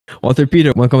Walter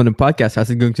Peter, welcome to the podcast.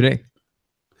 How's it going today?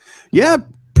 Yeah,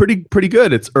 pretty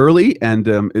good. It's early, and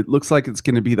it looks like it's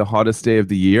going to be the hottest day of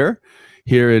the year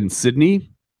here in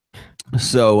Sydney.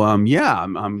 So yeah,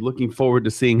 I'm looking forward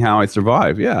to seeing how I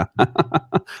survive. Yeah.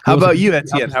 How about you,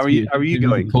 Etienne? How are you? How are you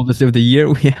going? The coldest day of the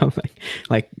year. We have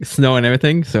like snow and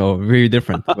everything, so very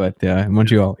different. But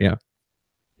Montreal, yeah.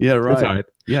 Yeah, right. That's all right.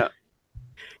 Yeah.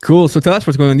 Cool. So tell us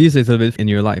what's going on these days a little bit in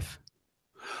your life.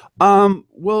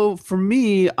 Well, for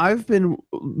me, I've been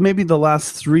maybe the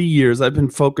last 3 years, I've been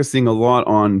focusing a lot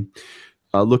on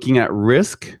looking at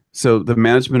risk. So the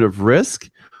management of risk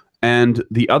and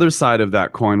the other side of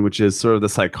that coin, which is sort of the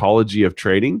psychology of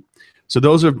trading. So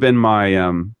those have been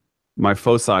my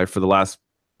foci for the last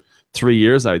 3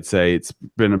 years. I'd say it's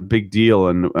been a big deal,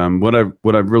 and what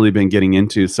I've really been getting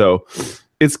into. So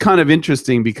it's kind of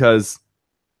interesting because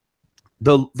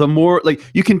the more, like,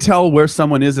 you can tell where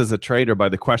someone is as a trader by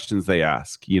the questions they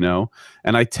ask, and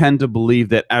I tend to believe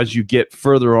that as you get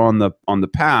further on the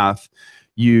path,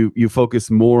 you focus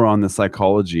more on the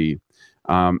psychology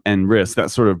and risk.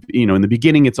 That sort of, in the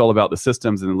beginning it's all about the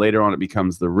systems, and then later on it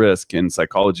becomes the risk and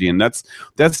psychology. And that's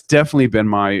definitely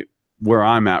been where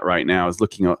I'm at right now, is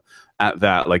looking at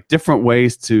that, like different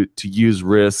ways to use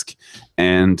risk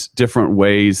and different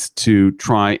ways to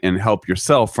try and help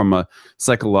yourself from a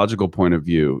psychological point of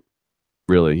view.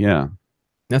 Really, yeah.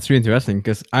 That's really interesting,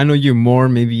 because I know you more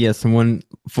maybe as someone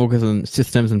focused on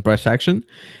systems and price action.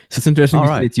 So it's interesting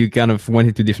that you kind of went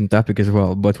into different topics as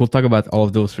well, but we'll talk about all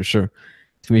of those for sure.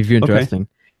 It's going to be very interesting. Okay.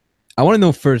 I want to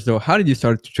know first though, how did you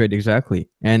start to trade exactly?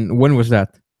 And when was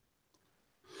that?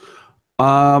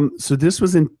 So this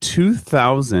was in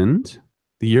 2000,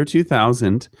 the year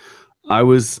 2000.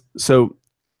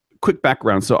 Quick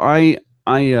background. So I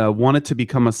wanted to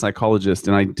become a psychologist,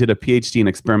 and I did a PhD in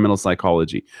experimental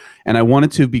psychology, and I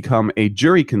wanted to become a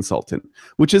jury consultant,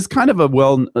 which is kind of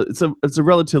it's a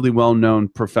relatively well-known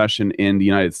profession in the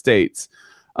United States.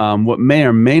 What may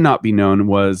or may not be known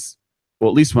was,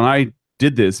 well, at least when I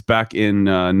did this back in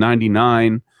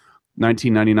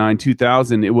 1999,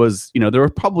 2000, it was, there were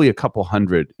probably a couple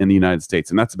hundred in the United States,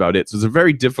 and that's about it. So it was a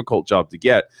very difficult job to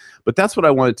get, but that's what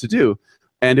I wanted to do.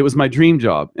 And it was my dream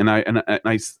job. And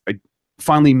I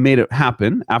finally made it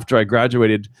happen after I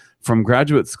graduated from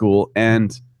graduate school.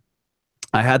 And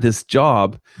I had this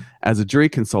job as a jury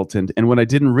consultant. And what I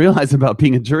didn't realize about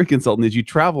being a jury consultant is you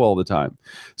travel all the time.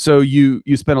 So you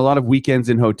spend a lot of weekends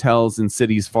in hotels in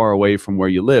cities far away from where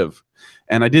you live.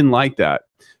 And I didn't like that,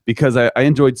 because I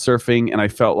enjoyed surfing, and I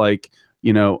felt like,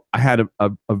 I had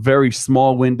a very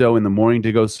small window in the morning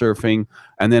to go surfing,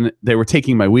 and then they were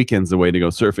taking my weekends away to go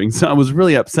surfing. So I was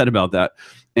really upset about that.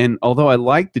 And although I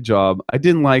liked the job, I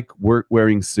didn't like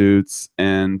wearing suits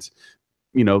and,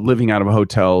 living out of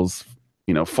hotels,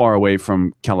 far away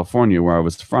from California, where I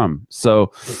was from.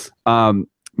 So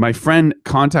my friend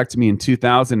contacted me in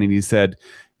 2000, and he said,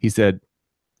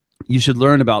 you should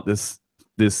learn about this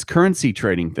currency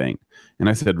trading thing. And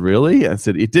I said, really? I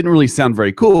said, it didn't really sound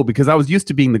very cool, because I was used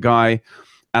to being the guy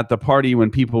at the party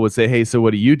when people would say, hey, so what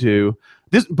do you do?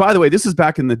 This, by the way, this is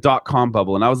back in the .com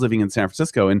bubble, and I was living in San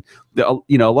Francisco, and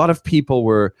a lot of people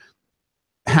were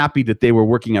happy that they were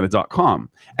working at a .com.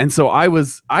 And so I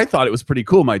thought it was pretty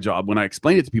cool, my job, when I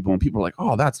explained it to people, and people were like,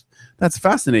 oh, that's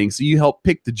fascinating. So you help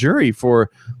pick the jury for,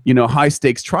 high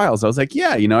stakes trials. I was like,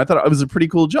 yeah, I thought it was a pretty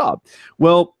cool job.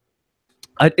 Well,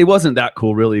 it wasn't that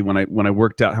cool, really, when I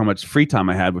worked out how much free time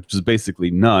I had, which was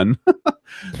basically none.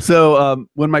 So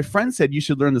when my friend said, you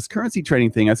should learn this currency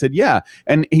trading thing, I said, yeah.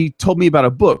 And he told me about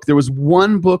a book. There was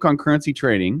one book on currency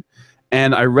trading,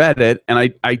 and I read it,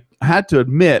 and I had to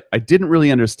admit I didn't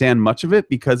really understand much of it,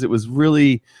 because it was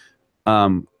really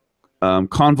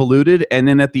convoluted. And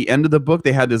then at the end of the book,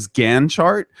 they had this Gann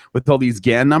chart with all these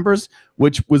Gann numbers,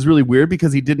 which was really weird,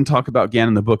 because he didn't talk about Gann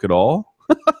in the book at all.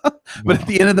 But at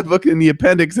the end of the book, in the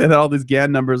appendix, it had all these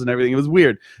Gann numbers and everything. It was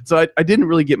weird. So I didn't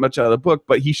really get much out of the book,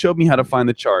 but he showed me how to find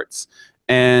the charts.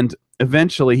 And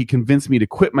eventually he convinced me to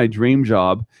quit my dream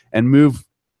job and move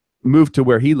to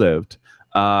where he lived.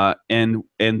 And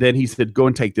then he said, go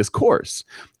and take this course.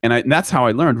 And that's how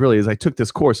I learned, really, is I took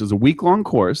this course. It was a week-long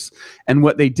course. And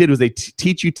what they did was they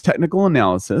teach you technical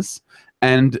analysis,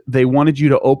 and they wanted you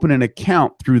to open an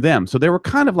account through them. So they were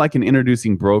kind of like an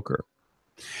introducing broker.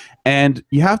 And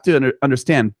you have to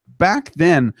understand, back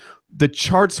then, the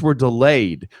charts were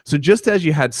delayed. So just as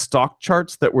you had stock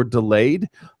charts that were delayed,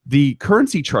 the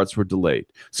currency charts were delayed.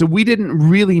 So we didn't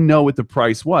really know what the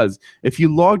price was. If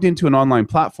you logged into an online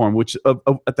platform, which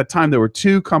at the time there were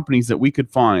 2 companies that we could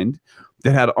find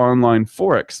that had online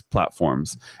Forex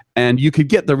platforms, and you could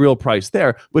get the real price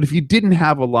there. But if you didn't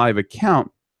have a live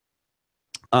account,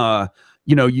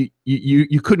 you know,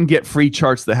 you couldn't get free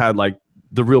charts that had like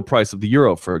the real price of the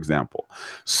euro, for example.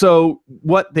 So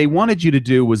what they wanted you to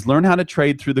do was learn how to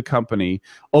trade through the company,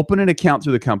 open an account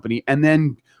through the company, and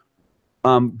then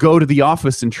go to the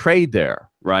office and trade there,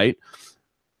 right?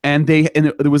 And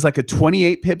there was like a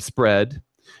 28 pip spread,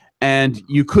 and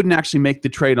you couldn't actually make the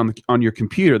trade on your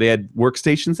computer. They had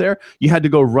workstations there. You had to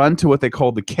go run to what they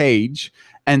called the cage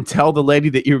and tell the lady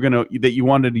that you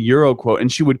wanted a euro quote,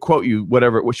 and she would quote you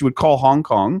whatever. She would call Hong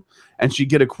Kong, and she'd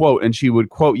get a quote, and she would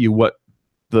quote you what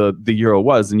the euro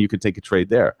was, and you could take a trade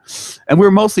there. And we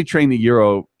were mostly trading the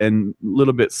euro and a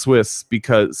little bit Swiss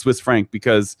franc,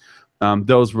 because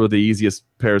those were the easiest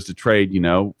pairs to trade, you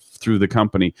know, through the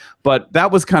company. But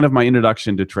that was kind of my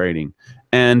introduction to trading.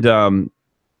 And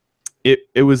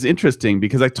it was interesting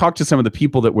because I talked to some of the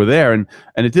people that were there, and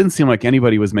it didn't seem like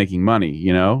anybody was making money,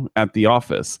 you know, at the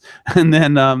office. And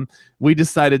then we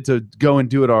decided to go and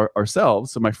do it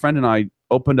ourselves. So my friend and I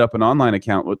opened up an online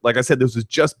account. Like I said, this was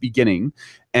just beginning,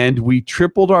 and we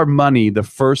tripled our money the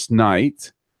first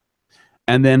night.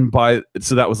 And then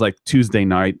so that was like Tuesday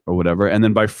night or whatever. And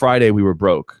then by Friday we were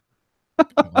broke.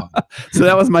 Wow. So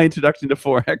that was my introduction to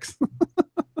Forex.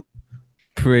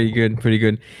 Pretty good, pretty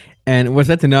good. And was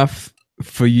that enough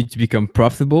for you to become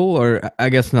profitable? Or I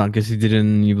guess not, because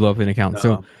you blew up an account. No.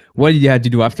 So what did you have to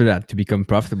do after that to become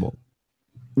profitable?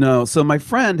 No, so my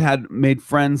friend had made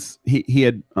friends. He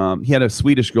had a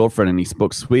Swedish girlfriend, and he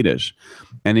spoke Swedish.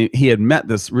 And he had met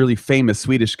this really famous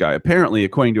Swedish guy. Apparently,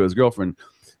 according to his girlfriend,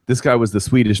 this guy was the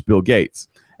Swedish Bill Gates.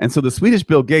 And so the Swedish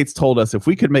Bill Gates told us if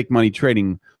we could make money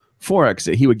trading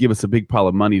Forex, he would give us a big pile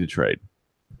of money to trade.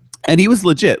 And he was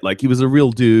legit. Like, he was a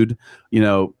real dude. You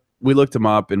know, we looked him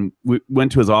up, and we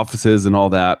went to his offices and all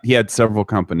that. He had several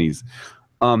companies.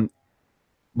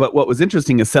 But what was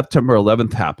interesting is September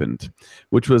 11th happened,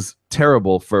 which was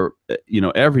terrible for, you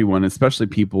know, everyone, especially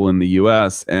people in the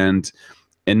US. And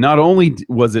not only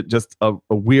was it just a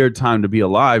weird time to be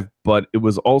alive, but it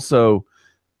was also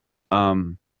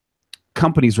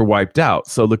companies were wiped out.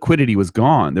 So liquidity was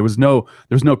gone. There was no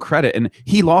credit. And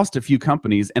he lost a few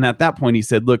companies. And at that point he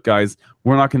said, look, guys,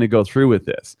 we're not going to go through with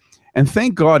this. And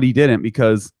thank God he didn't,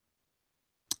 because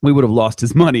we would have lost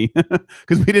his money,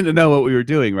 because we didn't know what we were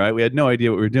doing, right? We had no idea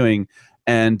what we were doing.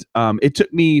 And it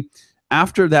took me,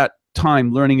 after that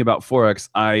time learning about Forex,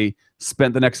 I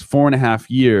spent the next 4.5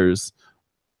 years.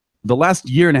 The last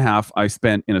year and a half I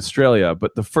spent in Australia,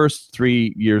 but the first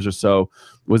 3 years or so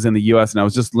was in the US, and I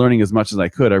was just learning as much as I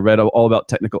could. I read all about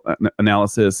technical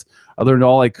analysis. I learned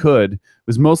all I could. It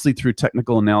was mostly through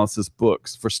technical analysis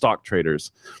books for stock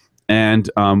traders. And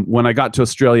when I got to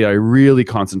Australia, I really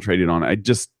concentrated on it. I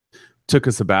just took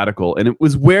a sabbatical. And it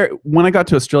was when I got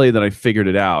to Australia, that I figured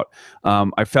it out.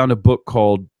 I found a book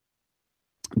called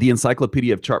The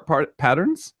Encyclopedia of Chart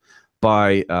Patterns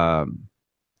by Thomas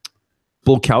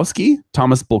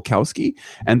Bulkowski.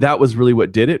 And that was really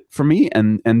what did it for me.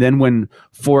 And then when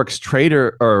Forex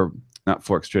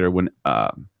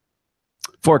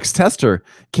Tester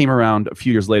came around a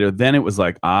few years later, then it was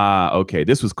like, okay,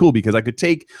 this was cool, because I could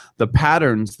take the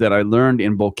patterns that I learned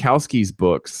in Bulkowski's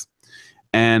books,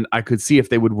 and I could see if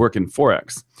they would work in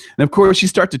Forex. And of course, you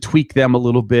start to tweak them a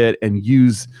little bit and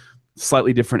use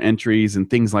slightly different entries and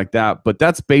things like that. But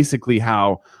that's basically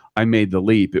how I made the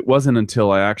leap. It wasn't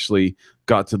until I actually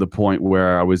got to the point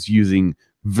where I was using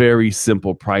very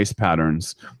simple price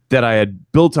patterns that I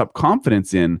had built up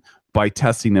confidence in by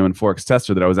testing them in Forex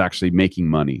Tester that I was actually making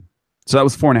money. So that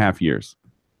was 4.5 years.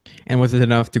 And was it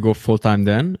enough to go full-time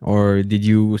then, or did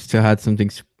you still had some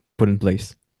things put in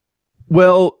place?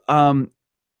 Well,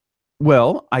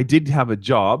 I did have a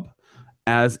job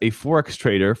as a Forex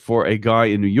trader for a guy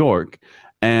in New York.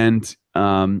 And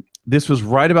this was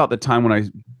right about the time when I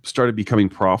started becoming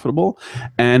profitable.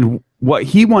 And what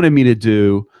he wanted me to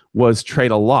do was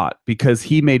trade a lot, because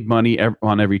he made money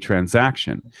on every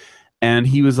transaction. And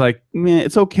he was like, man,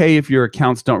 it's okay if your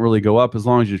accounts don't really go up as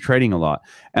long as you're trading a lot.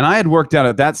 And I had worked out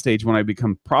at that stage when I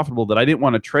become profitable that I didn't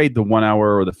want to trade the 1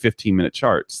 hour or the 15-minute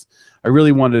charts. I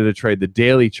really wanted to trade the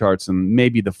daily charts and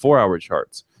maybe the 4-hour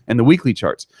charts and the weekly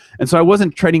charts. And so I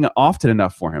wasn't trading often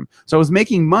enough for him. So I was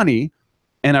making money,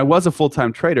 and I was a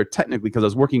full-time trader technically because I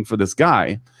was working for this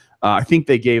guy. I think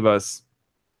they gave us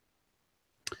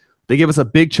a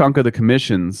big chunk of the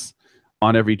commissions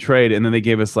on every trade, and then they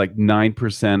gave us like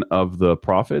 9% of the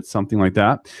profits, something like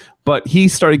that. But he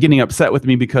started getting upset with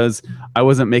me because I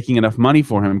wasn't making enough money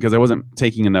for him, because I wasn't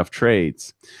taking enough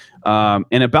trades. And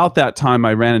about that time,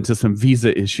 I ran into some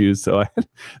visa issues, so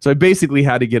I basically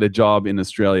had to get a job in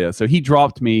Australia. So he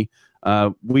dropped me.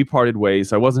 We parted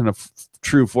ways. I wasn't a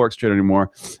true Forex trader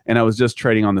anymore. And I was just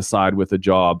trading on the side with a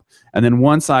job. And then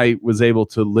once I was able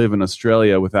to live in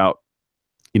Australia without,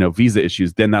 visa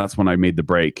issues, then that's when I made the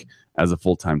break as a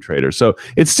full-time trader. So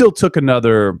it still took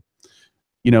another,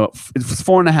 it was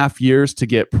 4.5 years to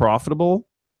get profitable.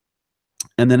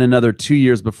 And then another 2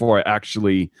 years before I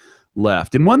actually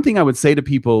left. And one thing I would say to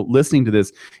people listening to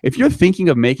this, if you're thinking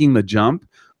of making the jump,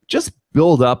 just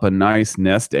build up a nice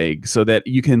nest egg so that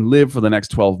you can live for the next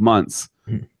 12 months.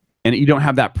 And you don't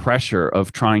have that pressure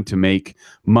of trying to make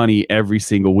money every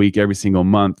single week, every single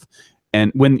month.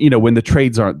 And when the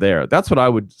trades aren't there, that's what I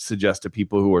would suggest to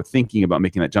people who are thinking about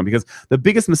making that jump. Because the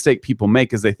biggest mistake people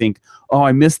make is they think, oh,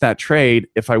 I missed that trade.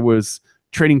 If I was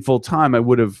trading full time, I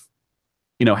would have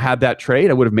had that trade.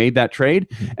 I would have made that trade.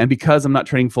 And because I'm not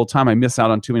trading full time, I miss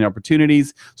out on too many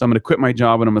opportunities. So I'm going to quit my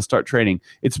job and I'm going to start trading.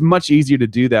 It's much easier to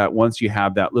do that once you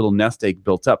have that little nest egg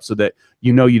built up so that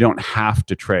you don't have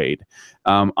to trade.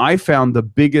 I found the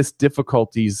biggest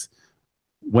difficulties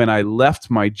when I left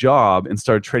my job and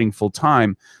started trading full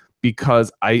time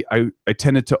because I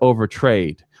tended to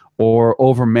overtrade or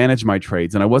overmanage my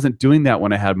trades. And I wasn't doing that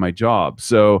when I had my job.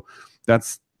 So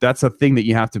that's a thing that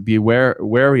you have to be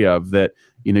wary of, that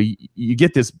you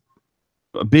get this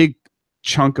a big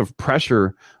chunk of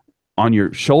pressure on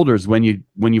your shoulders when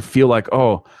you feel like,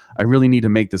 oh, I really need to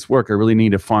make this work. I really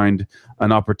need to find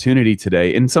an opportunity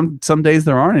today. And some days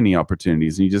there aren't any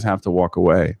opportunities and you just have to walk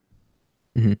away.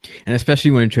 And especially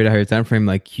when you trade a higher time frame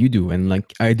like you do, and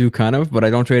like I do kind of, but I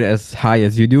don't trade as high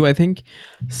as you do, I think.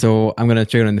 So I'm gonna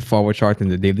trade on the forward chart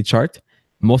and the daily chart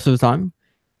most of the time.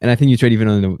 And I think you trade even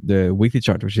on the weekly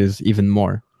chart, which is even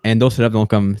more. And those setups don't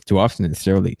come too often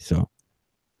necessarily. So,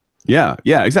 yeah,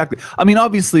 exactly. I mean,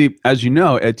 obviously, as you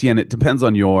know, Etienne, it depends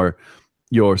on your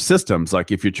systems.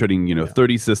 Like if you're trading,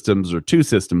 30 systems or 2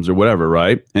 systems or whatever,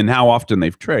 right? And how often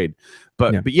they've traded.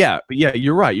 But yeah,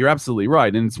 you're right. You're absolutely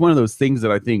right. And it's one of those things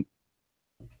that I think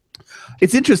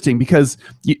it's interesting because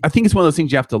I think it's one of those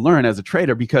things you have to learn as a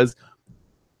trader, because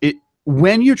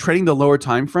when you're trading the lower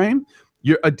time frame,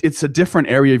 it's a different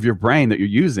area of your brain that you're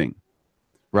using,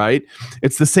 right?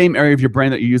 It's the same area of your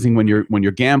brain that you're using when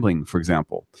you're gambling, for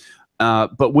example.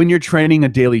 But when you're trading a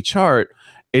daily chart,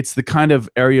 it's the kind of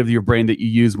area of your brain that you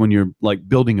use when you're like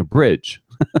building a bridge.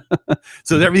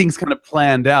 So everything's kind of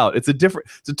planned out. It's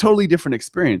a totally different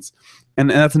experience. And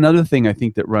that's another thing I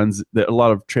think that a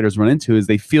lot of traders run into, is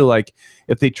they feel like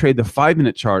if they trade the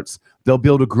 5-minute charts, they'll be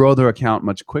able to grow their account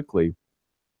much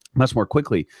more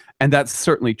quickly. And that's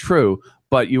certainly true,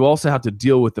 but you also have to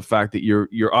deal with the fact that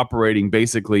you're operating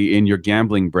basically in your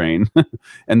gambling brain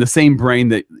and the same brain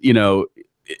that,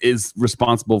 is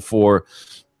responsible for,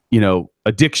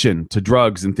 addiction to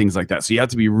drugs and things like that. So you have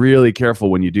to be really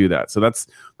careful when you do that. So that's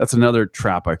another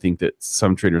trap I think that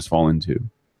some traders fall into.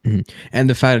 And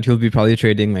the fact that you'll be probably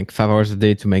trading like 5 hours a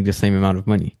day to make the same amount of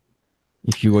money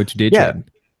if you go to day trade.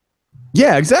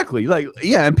 Yeah, exactly.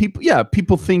 And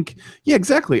people think,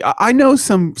 exactly. I know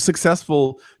some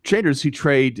successful traders who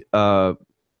trade,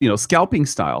 scalping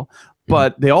style,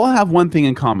 but they all have one thing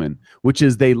in common, which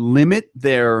is they limit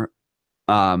their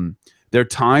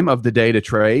time of the day to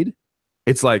trade.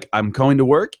 It's like, I'm going to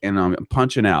work and I'm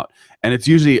punching out. And it's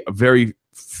usually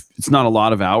it's not a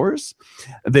lot of hours.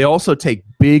 They also take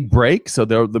big breaks. So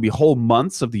there'll be whole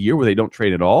months of the year where they don't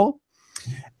trade at all.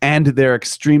 And they're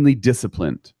extremely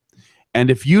disciplined. And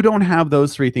if you don't have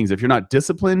those 3 things, if you're not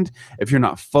disciplined, if you're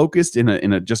not focused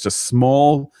in just a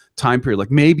small time period, like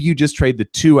maybe you just trade the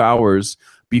 2 hours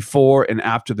before and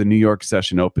after the New York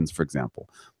session opens, for example.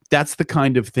 That's the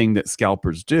kind of thing that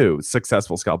scalpers do,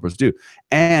 successful scalpers do.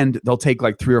 And they'll take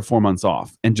like 3 or 4 months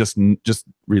off and just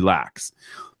relax.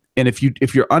 And if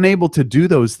you're unable to do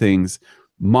those things,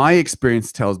 my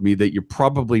experience tells me that you're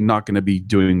probably not going to be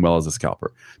doing well as a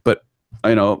scalper. But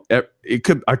I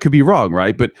could be wrong,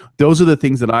 right? But those are the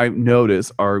things that I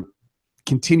notice are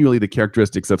continually the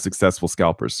characteristics of successful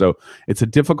scalpers. So it's a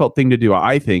difficult thing to do,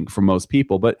 I think, for most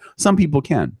people, but some people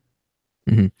can.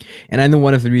 And I know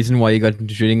one of the reasons why you got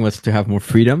into trading was to have more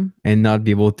freedom and not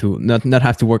be able to not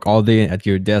have to work all day at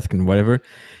your desk and whatever.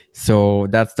 So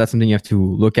that's something you have to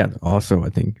look at also, I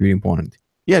think, really important.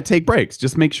 Yeah, take breaks.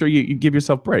 Just make sure you give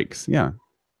yourself breaks. Yeah.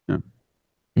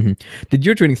 Did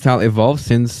your trading style evolve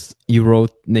since you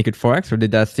wrote Naked Forex, or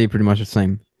did that stay pretty much the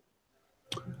same?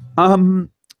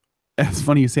 It's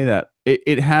funny you say that.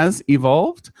 It has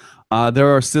evolved. There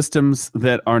are systems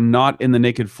that are not in the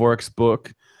Naked Forex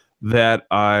book that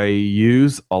I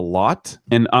use a lot,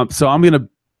 and so I'm going to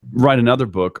write another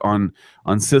book on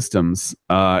systems.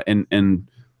 And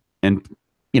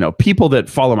people that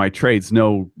follow my trades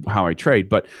know how I trade,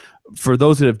 but for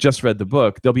those that have just read the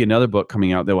book, there'll be another book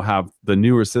coming out that will have the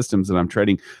newer systems that I'm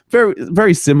trading. Very,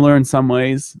 very similar in some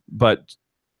ways, but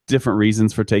different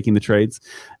reasons for taking the trades.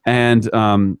 And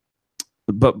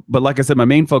but like I said, my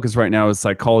main focus right now is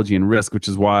psychology and risk, which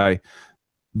is why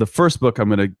the first book I'm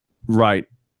going to write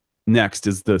next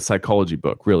is the psychology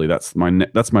book. Really, that's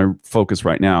my focus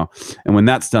right now. And when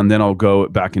that's done, then I'll go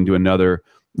back and do another,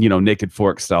 Naked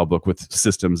Forex style book with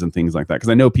systems and things like that, because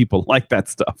I know people like that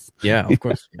stuff. Yeah, of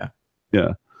course. Yeah.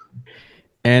 Yeah.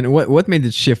 And what made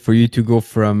it shift for you to go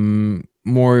from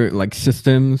more like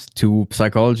systems to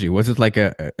psychology? Was it like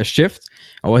a shift,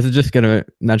 or was it just kind of a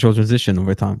natural transition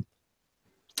over time?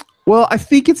 Well, I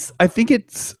think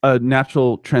it's a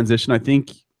natural transition. I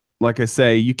think, like I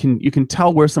say, you can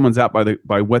tell where someone's at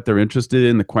by what they're interested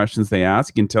in, the questions they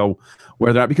ask. You can tell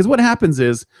where they're at, because what happens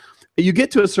is you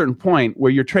get to a certain point where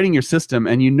you're trading your system,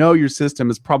 and your system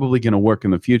is probably going to work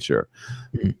in the future,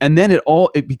 and then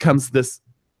it becomes this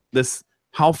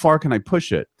how far can I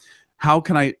push it? How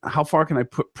far can I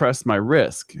press my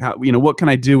risk? What can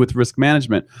I do with risk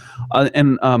management?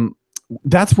 And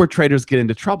that's where traders get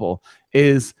into trouble.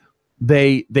 Is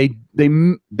they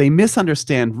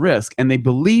misunderstand risk, and they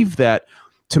believe that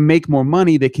to make more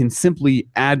money they can simply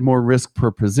add more risk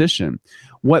per position.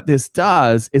 What this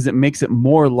does is it makes it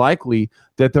more likely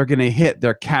that they're going to hit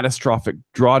their catastrophic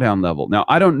drawdown level. Now,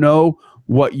 I don't know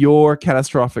what your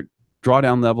catastrophic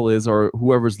drawdown level is, or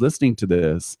whoever's listening to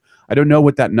this. I don't know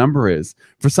what that number is.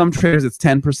 For some traders, it's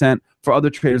 10%. For other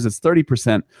traders, it's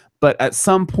 30%. But at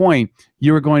some point,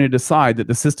 you're going to decide that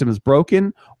the system is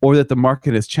broken or that the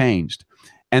market has changed.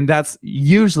 And that's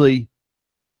usually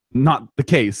not the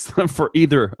case for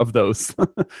either of those.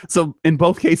 So in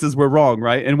both cases, we're wrong,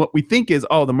 right? And what we think is,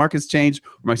 oh, the market's changed,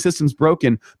 or my system's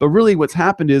broken. But really what's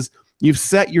happened is you've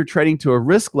set your trading to a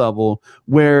risk level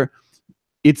where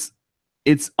it's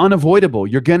unavoidable.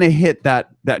 You're going to hit that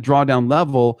drawdown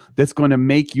level that's going to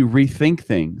make you rethink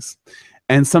things.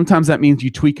 And sometimes that means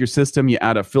you tweak your system, you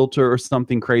add a filter or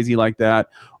something crazy like that.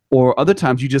 Or other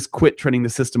times you just quit trading the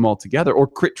system altogether, or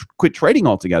quit trading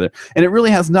altogether. And it really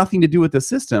has nothing to do with the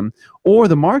system or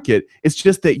the market. It's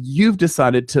just that you've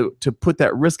decided to put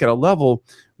that risk at a level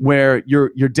where you're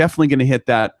definitely going to hit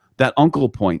that uncle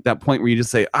point, that point where you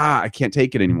just say, I can't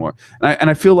take it anymore. And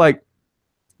I feel like,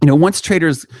 once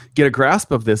traders get a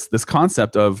grasp of this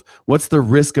concept of what's the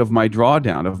risk of my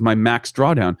drawdown, of my max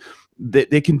drawdown,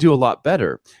 they can do a lot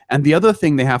better. And the other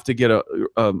thing they have to get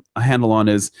a handle on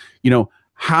is,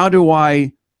 how do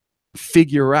I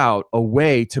figure out a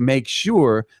way to make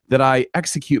sure that I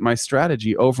execute my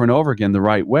strategy over and over again the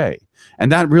right way?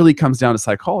 And that really comes down to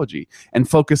psychology and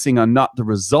focusing on not the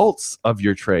results of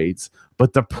your trades,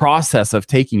 but the process of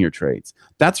taking your trades.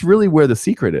 That's really where the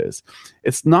secret is.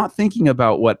 It's not thinking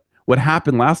about what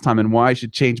happened last time and why I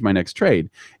should change my next trade.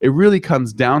 It really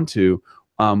comes down to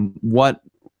what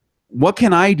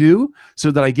can I do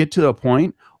so that I get to a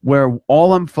point where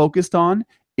all I'm focused on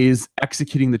is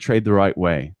executing the trade the right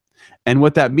way. And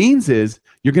what that means is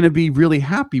you're going to be really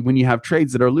happy when you have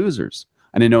trades that are losers.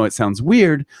 And I know it sounds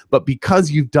weird, but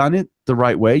because you've done it the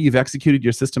right way, you've executed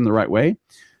your system the right way,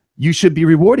 you should be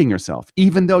rewarding yourself,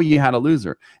 even though you had a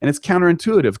loser. And it's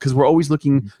counterintuitive because we're always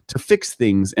looking to fix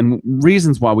things and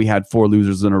reasons why we had 4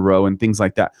 losers in a row and things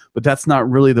like that. But that's not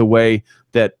really the way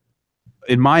that,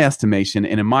 in my estimation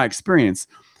and in my experience,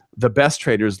 the best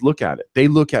traders look at it. They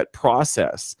look at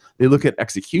process, they look at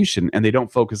execution, and they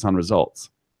don't focus on results.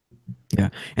 Yeah.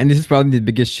 And this is probably the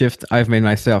biggest shift I've made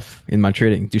myself in my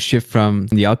trading, to shift from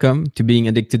the outcome to being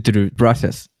addicted to the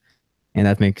process. And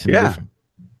that makes it different.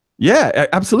 Yeah,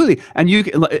 absolutely. And you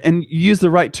use the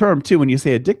right term too when you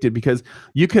say addicted, because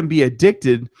you can be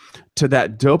addicted to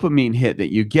that dopamine hit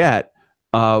that you get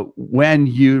when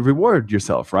you reward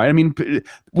yourself, right? I mean,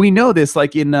 we know this,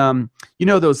 like in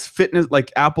those fitness,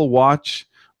 like Apple Watch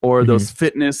or those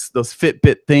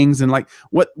Fitbit things, and like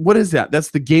what is that? That's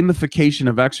the gamification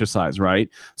of exercise, right?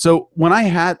 So when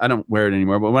I don't wear it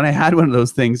anymore, but when I had one of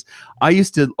those things, I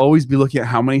used to always be looking at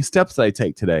how many steps I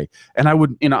take today, and I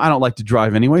would, I don't like to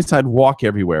drive anyway, so I'd walk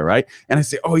everywhere, right? And I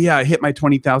say, oh yeah, I hit my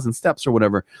 20,000 steps or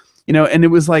whatever, and it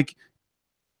was like,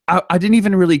 I didn't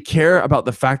even really care about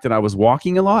the fact that I was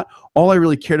walking a lot. All I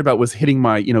really cared about was hitting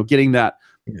my, getting that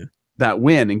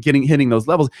win and hitting those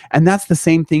levels. And that's the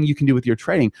same thing you can do with your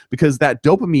trading, because that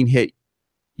dopamine hit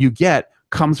you get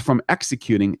comes from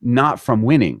executing, not from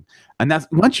winning. And that's,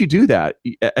 once you do that,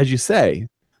 as you say,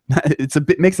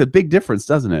 makes a big difference,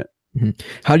 doesn't it?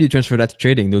 How do you transfer that to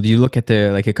trading? Do you look at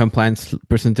a compliance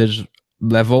percentage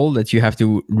level that you have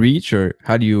to reach, or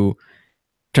how do you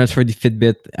transfer the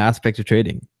Fitbit aspect to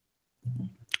trading?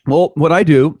 Well, what I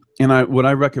do, and what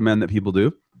I recommend that people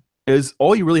do, is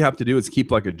all you really have to do is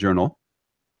keep like a journal.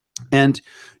 And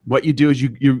what you do is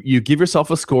you give yourself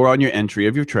a score on your entry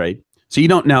of your trade. So you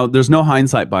don't know, there's no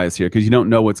hindsight bias here because you don't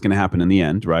know what's going to happen in the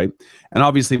end, right? And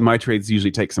obviously my trades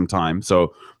usually take some time.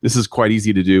 So this is quite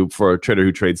easy to do for a trader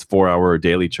who trades 4-hour or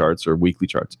daily charts or weekly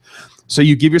charts. So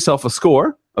you give yourself a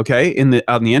score, okay,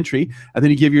 on the entry, and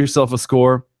then you give yourself a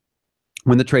score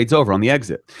when the trade's over on the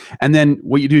exit. And then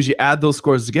what you do is you add those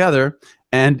scores together,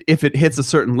 and if it hits a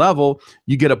certain level,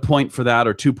 you get a point for that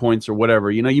or 2 points or whatever.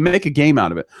 You know, you make a game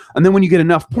out of it. And then when you get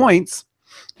enough points,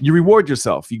 you reward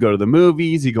yourself. You go to the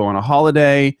movies, you go on a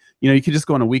holiday. You know, you could just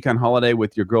go on a weekend holiday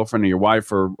with your girlfriend or your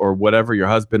wife or whatever, your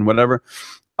husband, whatever.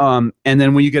 And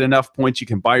then when you get enough points, you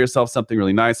can buy yourself something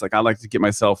really nice. Like I like to get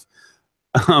myself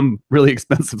really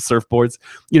expensive surfboards.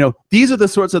 You know, these are the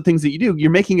sorts of things that you do.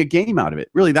 You're making a game out of it.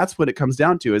 Really, that's what it comes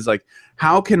down to, is like,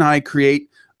 how can I create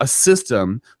a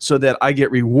system so that I get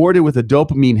rewarded with a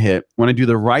dopamine hit when I do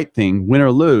the right thing, win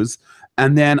or lose,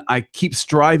 and then I keep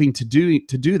striving to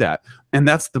do that. And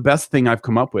that's the best thing I've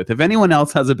come up with. If anyone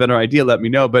else has a better idea, let me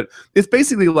know. But it's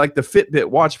basically like the Fitbit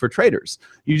watch for traders.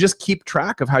 You just keep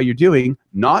track of how you're doing,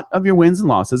 not of your wins and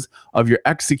losses, of your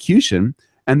execution.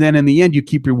 And then in the end, you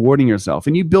keep rewarding yourself.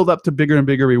 And you build up to bigger and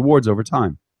bigger rewards over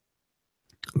time.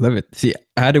 Love it. See,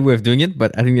 I had a way of doing it,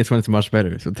 but I think this one's much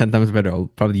better. So 10 times better.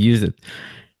 I'll probably use it.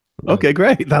 Okay,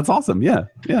 great. That's awesome. Yeah,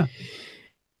 yeah.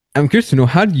 I'm curious to know,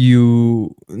 how do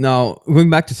you, now going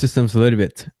back to systems a little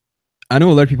bit, I know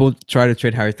a lot of people try to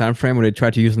trade higher time frame, or they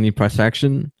try to use only price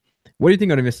action. What do you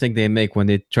think are the mistakes they make when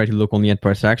they try to look only at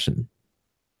price action?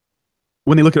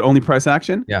 When they look at only price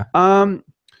action? Yeah.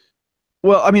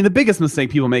 Well, I mean, the biggest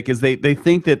mistake people make is they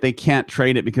think that they can't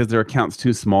trade it because their account's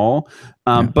too small.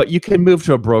 But you can move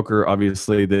to a broker,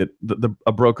 obviously, that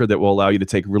a broker that will allow you to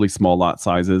take really small lot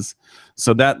sizes.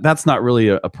 So that's not really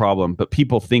a problem, but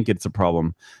people think it's a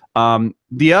problem.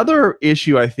 The other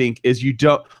issue, I think, is you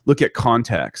don't look at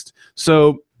context.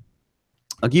 So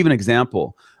I'll give you an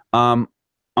example.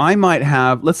 I might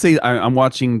have, let's say I'm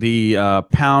watching the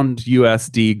pound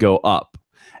USD go up.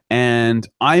 And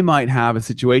I might have a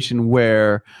situation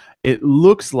where it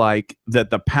looks like that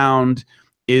the pound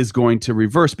is going to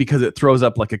reverse because it throws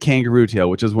up like a kangaroo tail,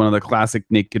 which is one of the classic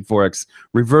Naked Forex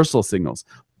reversal signals.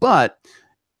 But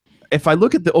if I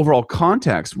look at the overall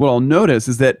context, what I'll notice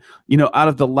is that, you know, out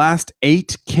of the last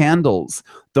 8 candles,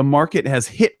 the market has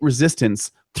hit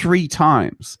resistance 3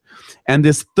 times. And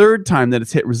this third time that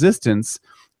it's hit resistance,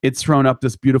 it's thrown up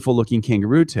this beautiful looking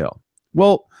kangaroo tail.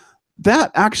 Well,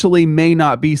 that actually may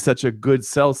not be such a good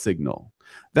sell signal.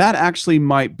 That actually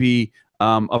might be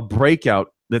a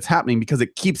breakout that's happening because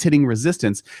it keeps hitting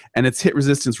resistance, and it's hit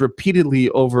resistance repeatedly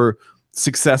over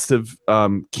successive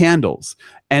candles.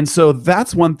 And so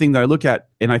that's one thing that I look at,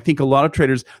 and I think a lot of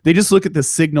traders, they just look at the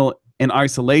signal in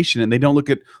isolation and they don't look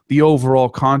at the overall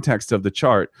context of the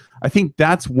chart. I think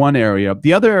that's one area.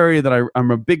 The other area that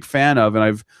I'm a big fan of,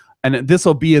 and this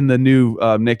will be in the new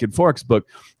Naked Forex book,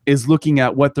 is looking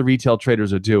at what the retail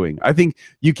traders are doing. I think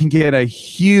you can get a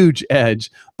huge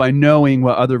edge by knowing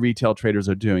what other retail traders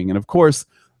are doing. And of course,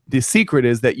 the secret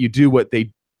is that you do what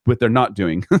they're not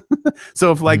doing.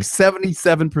 So if like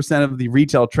 77% of the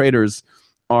retail traders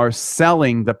are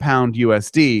selling the pound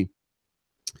USD,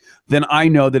 then I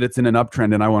know that it's in an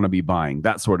uptrend and I want to be buying,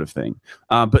 that sort of thing.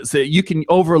 But so you can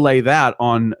overlay that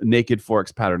on Naked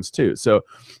Forex patterns too. So,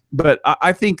 but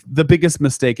I think the biggest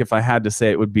mistake, if I had to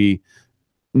say it, would be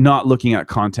not looking at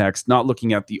context, not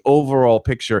looking at the overall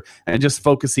picture, and just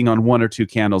focusing on 1 or 2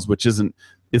 candles, which is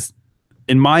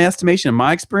in my estimation, in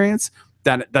my experience,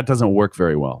 that doesn't work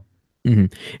very well.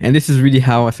 And this is really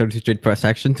how I started to trade price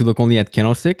action, to look only at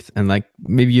candlesticks, and like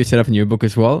maybe you set up in your book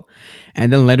as well.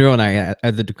 And then later on, I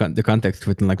added the context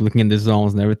with like looking at the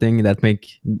zones and everything.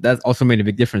 That also made a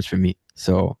big difference for me.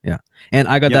 So yeah, and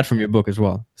I got that from your book as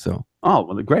well. So well,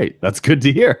 great, that's good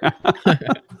to hear.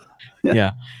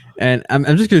 Yeah. And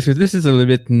I'm just curious, because this is a little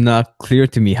bit not clear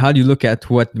to me. How do you look at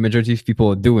what the majority of people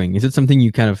are doing? Is it something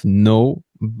you kind of know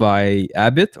by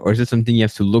habit, or is it something you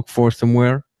have to look for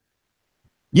somewhere?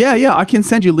 Yeah, I can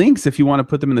send you links if you want to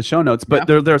put them in the show notes, but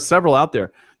there are several out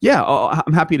there. Yeah,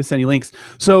 I'm happy to send you links.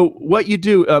 So what you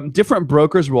do, different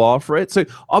brokers will offer it. So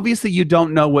obviously you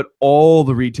don't know what all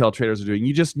the retail traders are doing.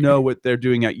 You just know what they're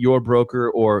doing at your broker,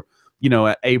 or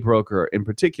at a broker in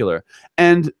particular.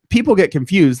 And people get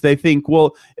confused. They think,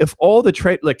 well, if all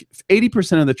the like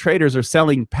 80% of the traders are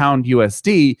selling pound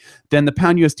USD, then the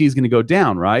pound USD is going to go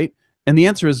down, right? And the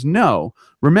answer is no.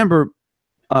 Remember,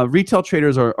 retail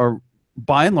traders are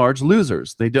by and large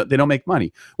losers. They don't make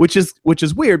money, which is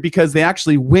weird because they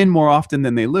actually win more often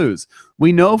than they lose.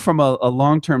 We know from a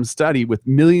long-term study with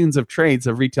millions of trades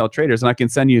of retail traders, and I can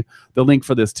send you the link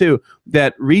for this too,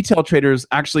 that retail traders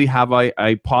actually have a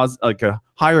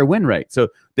higher win rate. So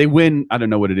they win, I don't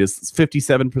know what it is,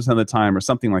 57% of the time or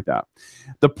something like that.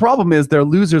 The problem is their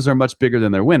losers are much bigger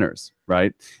than their winners,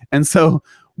 right? And so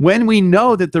when we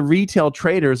know that the retail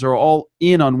traders are all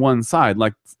in on one side,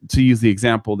 like to use the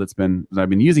example that I've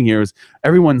been using here, is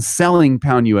everyone's selling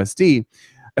pound USD.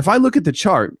 If I look at the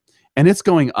chart and it's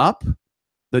going up,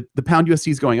 the pound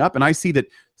USD is going up, and I see that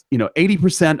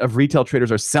 80% of retail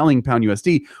traders are selling pound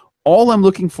USD. All I'm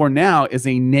looking for now is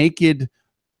a naked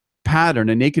pattern,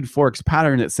 a naked forex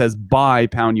pattern that says buy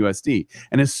pound USD.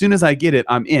 And as soon as I get it,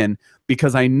 I'm in,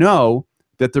 because I know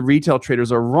that the retail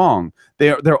traders are wrong.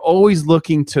 They're always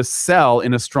looking to sell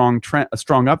in a strong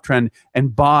uptrend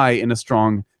and buy in a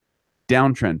strong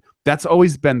downtrend. That's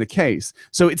always been the case.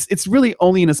 So it's really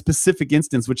only in a specific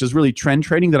instance, which is really trend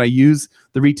trading, that I use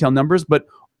the retail numbers. But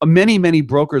many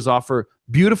brokers offer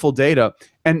beautiful data,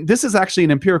 and this is actually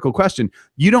an empirical question.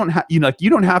 You don't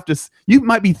have to. You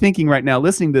might be thinking right now,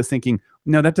 listening to this, thinking,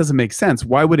 no, that doesn't make sense.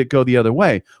 Why would it go the other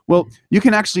way? Well, you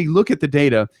can actually look at the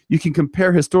data. You can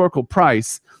compare historical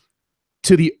price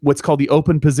to what's called the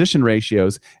open position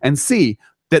ratios and see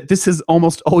that this is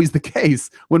almost always the case.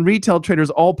 When retail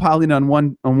traders all pile in on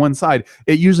one side,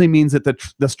 it usually means that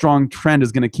the strong trend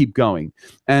is going to keep going.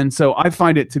 And so I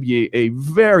find it to be a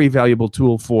very valuable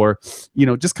tool for,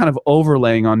 just kind of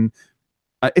overlaying on.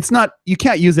 It's not, you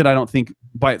can't use it, I don't think,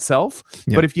 by itself.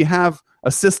 Yeah. But if you have a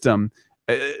system,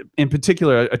 in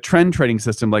particular a trend trading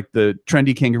system like the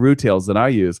trendy kangaroo tails that I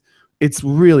use, it's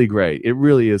really great. It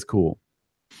really is cool.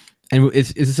 And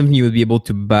is this something you would be able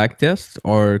to backtest,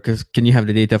 or can you have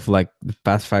the data for like the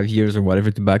past 5 years or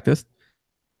whatever to backtest?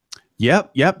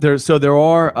 Yep. There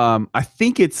are. I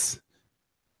think it's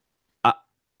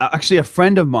actually a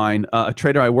friend of mine, a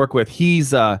trader I work with.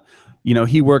 He's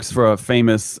he works for a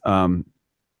famous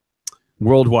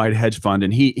worldwide hedge fund,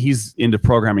 and he's into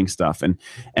programming stuff,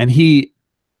 and he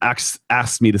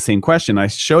asked me the same question. I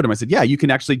showed him. I said, yeah, you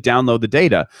can actually download the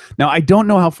data. Now, I don't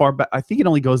know how far back. I think it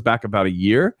only goes back about a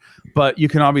year, but you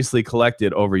can obviously collect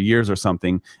it over years or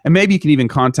something. And maybe you can even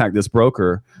contact this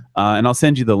broker, and I'll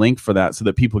send you the link for that so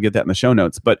that people get that in the show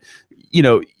notes. But,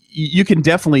 you can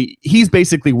definitely, he's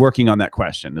basically working on that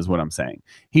question is what I'm saying.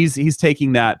 He's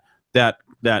taking that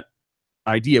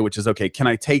idea, which is, okay, can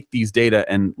I take these data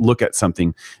and look at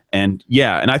something? And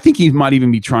yeah, and I think he might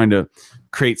even be trying to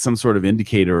create some sort of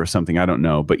indicator or something. I don't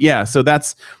know. But yeah,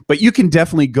 but you can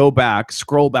definitely go back,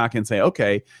 scroll back and say,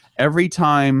 okay, every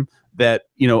time that,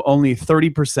 only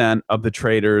 30% of the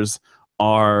traders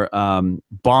are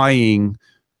buying.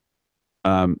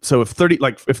 So if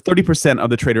 30% of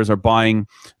the traders are buying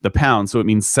the pound, so it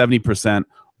means 70%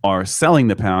 are selling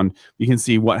the pound, you can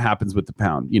see what happens with the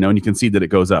pound, and you can see that it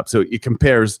goes up. So it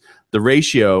compares the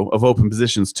ratio of open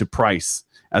positions to price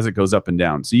as it goes up and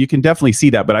down. So you can definitely see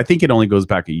that, but I think it only goes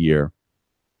back a year.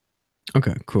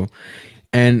 Okay, cool.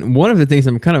 And one of the things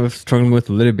I'm kind of struggling with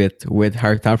a little bit with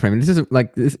higher time frame, and this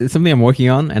is something I'm working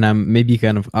on, and I'm maybe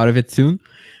kind of out of it soon,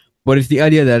 but it's the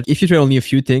idea that if you trade only a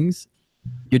few things,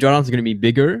 your drawdowns are going to be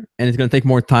bigger, and it's going to take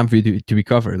more time for you to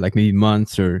recover, like maybe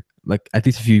months or like at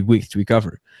least a few weeks to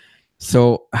recover.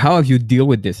 So how have you deal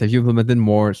with this? Have you implemented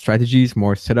more strategies,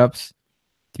 more setups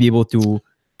to be able to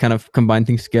kind of combine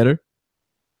things together?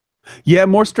 Yeah,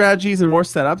 more strategies and more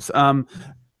setups.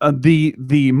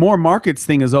 The more markets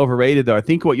thing is overrated, though. I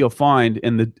think what you'll find,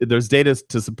 and there's data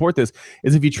to support this,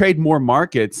 is if you trade more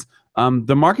markets,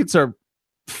 the markets are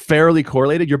fairly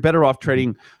correlated. You're better off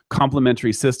trading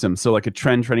complementary systems, so like a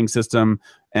trend trading system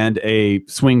and a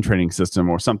swing trading system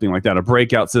or something like that, a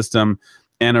breakout system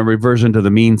and a reversion to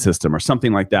the mean system or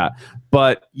something like that.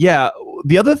 But yeah,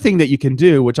 the other thing that you can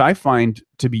do, which I find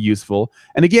to be useful,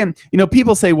 and again,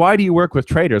 people say, why do you work with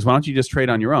traders? Why don't you just trade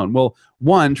on your own? Well,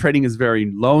 one, trading is very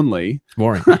lonely. It's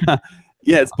boring.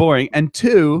 Yeah, it's boring. And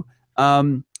two,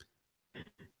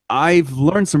 I've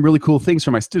learned some really cool things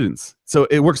from my students. So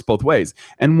it works both ways.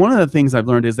 And one of the things I've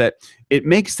learned is that it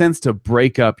makes sense to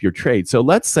break up your trade. So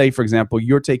let's say, for example,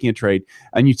 you're taking a trade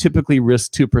and you typically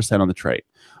risk 2% on the trade.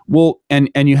 Well, and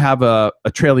you have a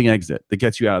trailing exit that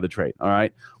gets you out of the trade. All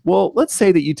right. Well, let's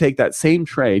say that you take that same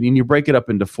trade and you break it up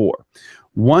into 4.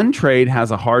 One trade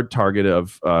has a hard target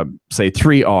of, say,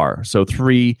 3R, so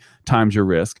 3 times your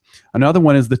risk. Another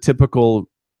one is the typical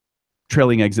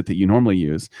trailing exit that you normally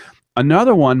use.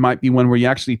 Another one might be one where you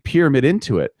actually pyramid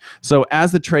into it. So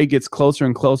as the trade gets closer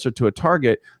and closer to a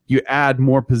target, you add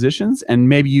more positions and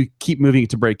maybe you keep moving it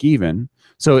to break even.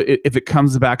 So if it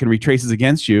comes back and retraces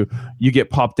against you, you get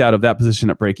popped out of that position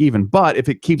at break even. But if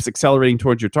it keeps accelerating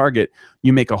towards your target,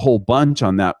 you make a whole bunch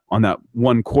on that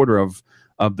 1/4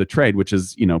 of the trade, which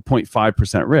is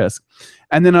 0.5% risk.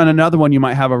 And then on another one, you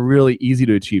might have a really easy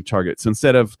to achieve target. So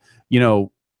instead of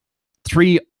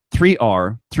 3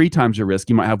 times your risk,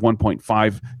 you might have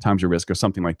 1.5 times your risk or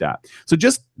something like that. So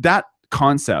just that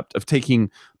concept of taking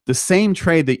the same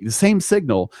trade, the same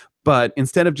signal, but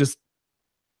instead of just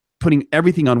putting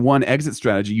everything on one exit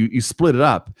strategy, you split it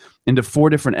up into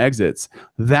 4 different exits.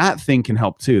 That thing can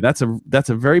help too. That's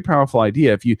a very powerful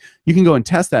idea. If you can go and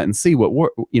test that and see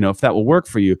if that will work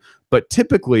for you. But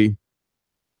typically,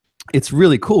 it's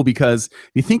really cool because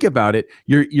if you think about it,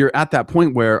 you're at that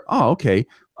point where, okay,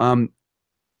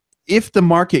 if the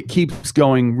market keeps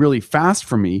going really fast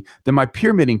for me, then my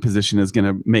pyramiding position is going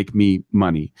to make me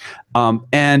money.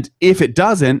 And if it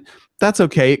doesn't, that's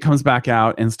okay. It comes back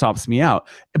out and stops me out.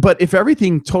 But if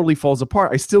everything totally falls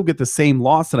apart, I still get the same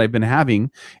loss that I've been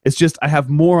having. It's just I have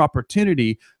more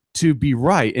opportunity to be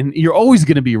right. And you're always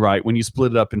going to be right when you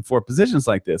split it up in 4 positions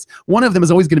like this. One of them is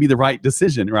always going to be the right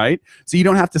decision, right? So you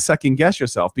don't have to second guess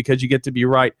yourself because you get to be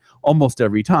right almost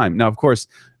every time. Now, of course,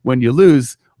 when you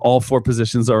lose, all 4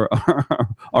 positions are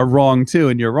wrong too,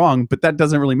 and you're wrong, but that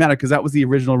doesn't really matter because that was the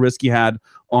original risk you had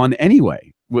on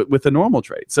anyway with a normal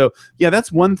trade. So yeah, that's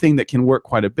one thing that can work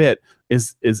quite a bit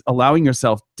is allowing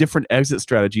yourself different exit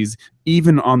strategies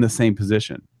even on the same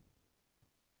position.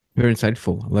 Very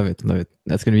insightful. Love it. Love it.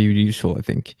 That's going to be really useful, I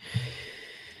think.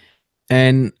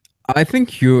 And I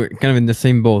think you're kind of in the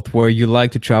same boat where you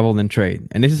like to travel and trade.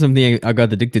 And this is something I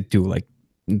got addicted to like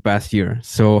past year.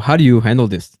 So how do you handle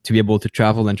this to be able to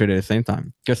travel and trade at the same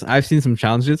time? Because I've seen some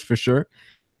challenges for sure,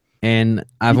 and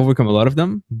I've overcome a lot of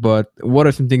them. But what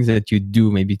are some things that you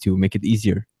do maybe to make it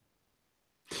easier?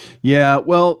 Yeah,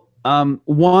 well,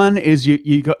 one is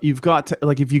you've got to,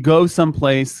 like, if you go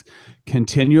someplace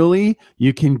continually,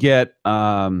 you can get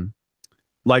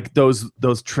like those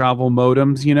travel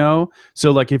modems.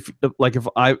 So like if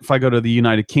I go to the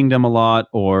United Kingdom a lot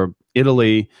or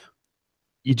Italy,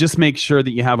 you just make sure that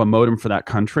you have a modem for that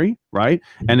country, right?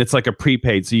 And it's like a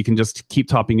prepaid, so you can just keep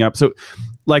topping up. So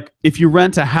like if you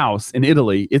rent a house in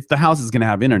Italy, the house is going to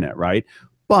have internet, right?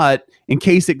 But in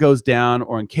case it goes down,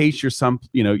 or in case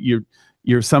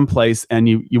you're someplace and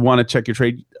you want to check your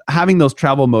trade, having those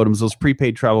travel modems, those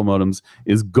prepaid travel modems,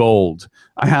 is gold.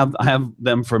 I have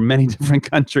them for many different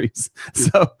countries.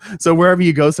 So wherever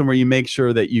you go somewhere, you make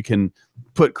sure that you can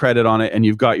put credit on it and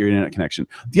you've got your internet connection.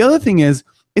 The other thing is,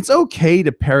 it's okay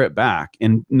to pare it back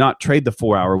and not trade the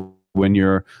 4-hour when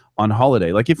you're on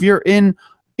holiday. Like if you're in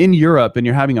Europe and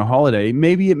you're having a holiday,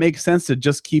 maybe it makes sense to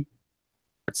just keep,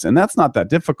 and that's not that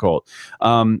difficult.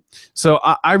 So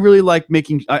I really like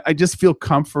I just feel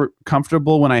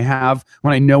comfortable when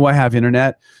I know I have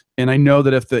internet, and I know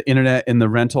that if the internet in the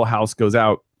rental house goes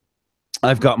out,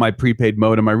 I've got my prepaid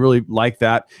modem. I really like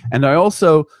that. And I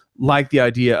also like the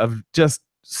idea of just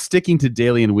sticking to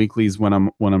daily and weeklies when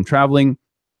I'm traveling.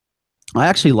 I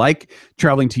actually like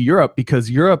traveling to Europe because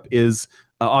Europe is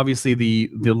obviously the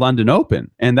London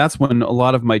Open, and that's when a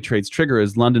lot of my trades trigger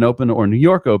is London Open or New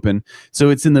York Open. So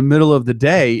it's in the middle of the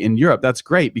day in Europe. That's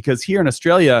great because here in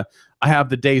Australia, I have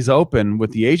the days open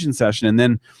with the Asian session, and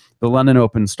then the London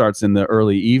Open starts in the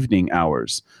early evening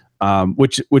hours,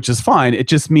 which is fine. It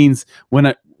just means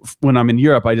when I'm in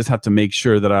Europe, I just have to make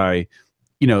sure that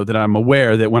that I'm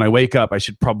aware that when I wake up, I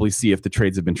should probably see if the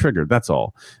trades have been triggered. That's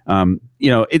all.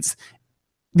 It's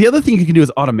the other thing you can do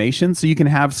is automation. So you can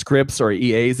have scripts or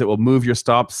EAs that will move your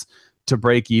stops to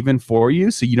break even for you,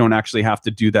 so you don't actually have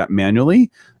to do that manually.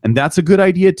 And that's a good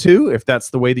idea too, if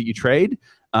that's the way that you trade.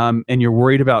 And you're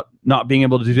worried about not being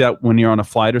able to do that when you're on a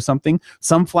flight or something.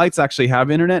 Some flights actually have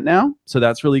internet now, so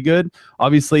that's really good.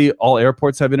 Obviously, all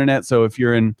airports have internet, so if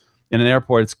you're in an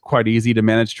airport, it's quite easy to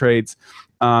manage trades.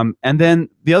 And then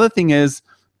the other thing is,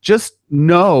 just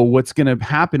know what's going to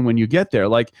happen when you get there.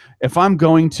 Like if I'm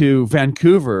going to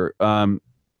Vancouver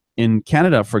in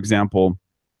Canada, for example,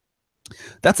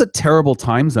 that's a terrible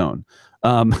time zone.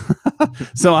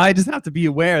 So I just have to be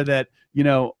aware that,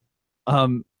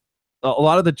 a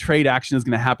lot of the trade action is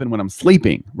going to happen when I'm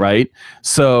sleeping, right?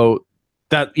 So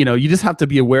that, you just have to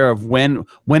be aware of when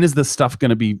is this stuff going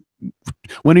to be,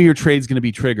 when are your trades going to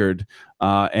be triggered,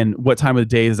 and what time of the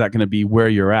day is that going to be where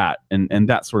you're at, and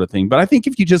that sort of thing. But I think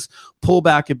if you just pull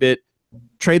back a bit,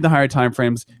 trade the higher time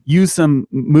frames, use some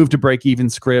move to break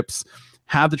even scripts,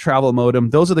 have the travel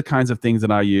modem, those are the kinds of things that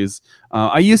I use.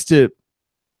 I used to,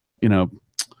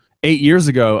 8 years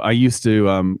ago, I used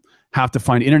to have to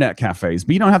find internet cafes,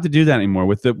 but you don't have to do that anymore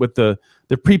with the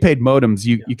prepaid modems.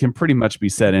 You can pretty much be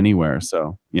set anywhere.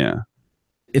 So yeah.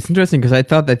 It's interesting because I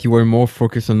thought that you were more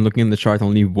focused on looking at the chart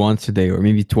only once a day or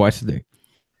maybe twice a day.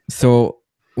 So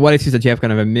what I see is that you have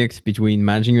kind of a mix between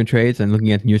managing your trades and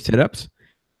looking at new setups.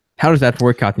 How does that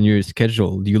work out in your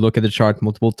schedule? Do you look at the chart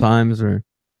multiple times or?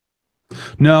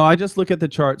 No, I just look at the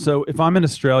chart. So if I'm in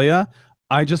Australia,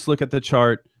 I just look at the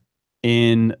chart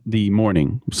in the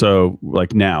morning. So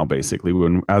like now, basically,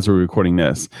 as we're recording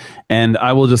this, and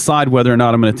I will decide whether or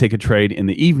not I'm going to take a trade in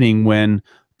the evening when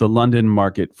the London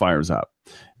market fires up.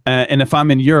 And if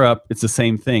I'm in Europe, it's the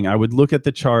same thing. I would look at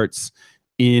the charts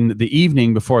in the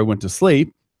evening before I went to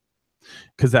sleep,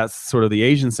 because that's sort of the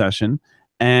Asian session.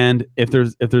 And if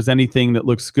there's anything that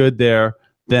looks good there,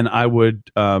 then I would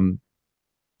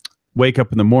wake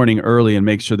up in the morning early and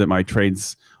make sure that my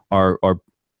trades are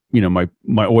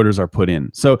my orders are put in.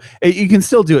 So you can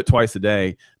still do it twice a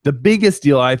day. The biggest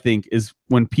deal, I think, is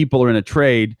when people are in a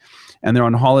trade and they're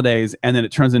on holidays and then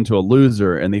it turns into a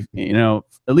loser, and they,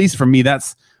 at least for me,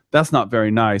 that's not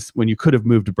very nice when you could have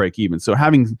moved to break even. So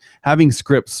having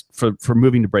scripts for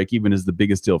moving to break even is the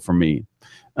biggest deal for me.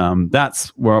 That's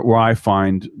where I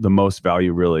find the most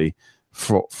value really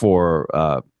for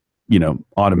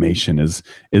automation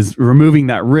is removing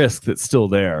that risk that's still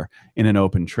there in an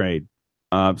open trade.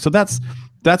 So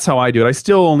that's how I do it. I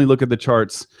still only look at the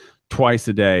charts twice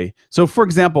a day. So for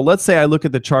example, let's say I look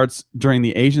at the charts during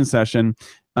the Asian session,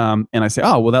 and I say,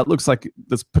 oh, well, that looks like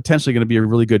that's potentially going to be a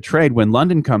really good trade when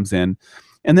London comes in.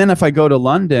 And then if I go to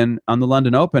London on the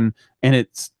London Open and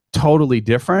it's totally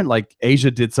different, like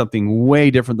Asia did something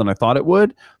way different than I thought it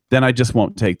would, then I just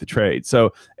won't take the trade.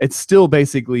 So it still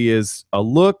basically is a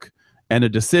look and a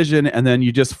decision, and then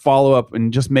you just follow up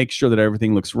and just make sure that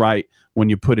everything looks right when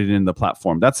you put it in the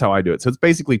platform. That's how I do it. So it's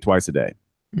basically twice a day.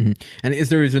 Mm-hmm. And is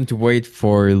there a reason to wait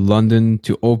for London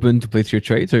to open to place your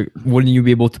trades, or wouldn't you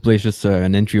be able to place just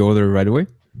an entry order right away?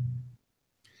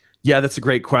 Yeah, that's a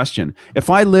great question. If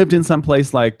I lived in some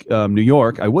place like New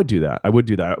York, I would do that. I would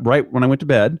do that. Right when I went to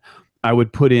bed, I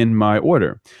would put in my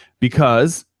order,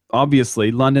 because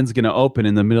obviously London's going to open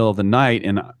in the middle of the night,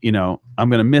 and I'm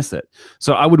going to miss it.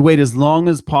 So I would wait as long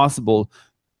as possible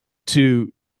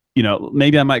to,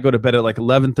 maybe I might go to bed at like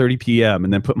 11:30 p.m.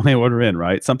 and then put my order in,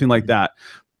 right? Something like that.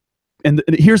 And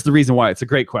here's the reason why. It's a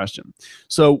great question.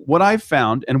 So what I've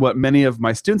found, and what many of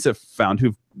my students have found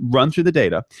who've run through the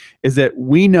data, is that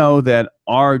we know that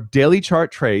our daily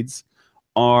chart trades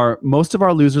most of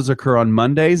our losers occur on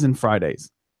Mondays and Fridays.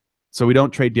 So we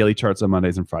don't trade daily charts on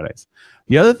Mondays and Fridays.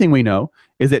 The other thing we know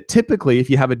is that typically if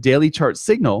you have a daily chart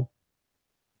signal,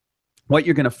 what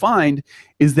you're going to find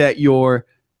is that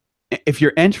if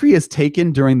your entry is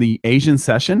taken during the Asian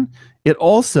session, it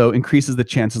also increases the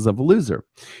chances of a loser.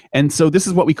 And so this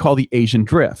is what we call the Asian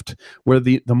drift, where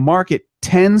the market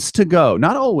tends to go,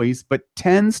 not always, but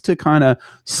tends to kind of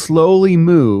slowly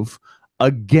move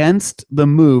against the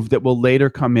move that will later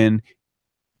come in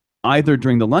either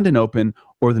during the London Open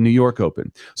or the New York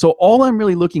Open. So all I'm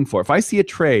really looking for, if I see a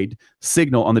trade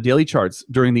signal on the daily charts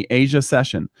during the Asia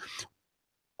session,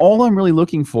 all I'm really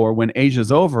looking for when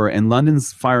Asia's over and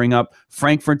London's firing up,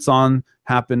 Frankfurt's open,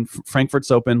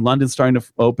 London's starting to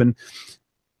open,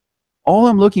 all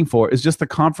I'm looking for is just the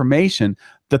confirmation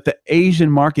that the Asian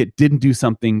market didn't do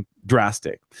something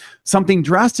drastic. Something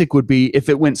drastic would be if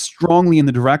it went strongly in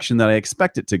the direction that I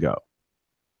expect it to go.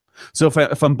 So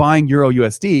if I'm buying Euro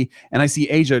USD and I see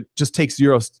Asia just takes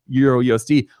Euro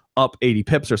USD up 80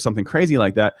 pips or something crazy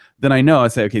like that, then I know, I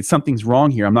say, okay, something's wrong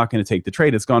here. I'm not going to take the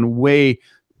trade. It's gone way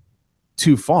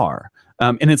too far.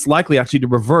 And it's likely actually to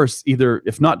reverse, either,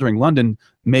 if not during London,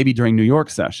 maybe during New York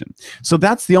session. So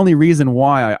that's the only reason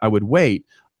why I would wait,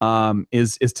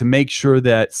 is to make sure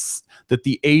that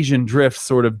the Asian drift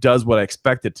sort of does what I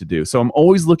expect it to do. So I'm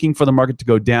always looking for the market to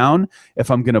go down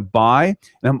if I'm going to buy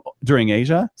during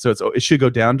Asia. So it should go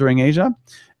down during Asia.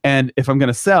 And if I'm going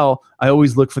to sell, I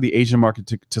always look for the Asian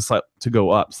market to go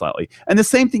up slightly. And the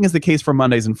same thing is the case for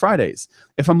Mondays and Fridays.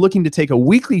 If I'm looking to take a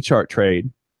weekly chart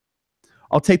trade,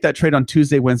 I'll take that trade on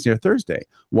Tuesday, Wednesday, or Thursday.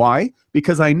 Why?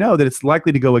 Because I know that it's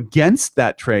likely to go against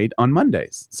that trade on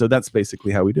Mondays. So that's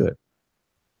basically how we do it.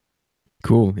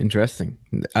 Cool. Interesting.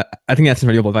 I think that's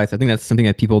valuable advice. I think that's something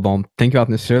that people don't think about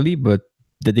necessarily, but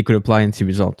that they could apply and see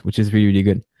result, which is really, really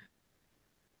good.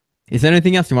 Is there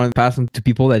anything else you want to pass on to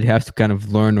people that you have to kind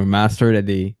of learn or master that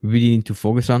they really need to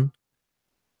focus on?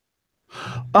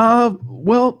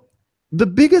 Well, the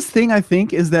biggest thing I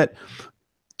think is that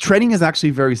trading is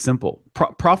actually very simple.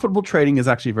 Profitable trading is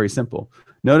actually very simple.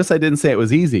 Notice I didn't say it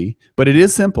was easy, but it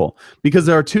is simple because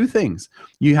there are two things.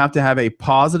 You have to have a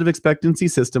positive expectancy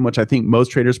system, which I think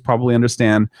most traders probably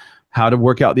understand how to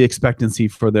work out the expectancy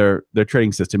for their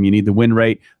trading system. You need the win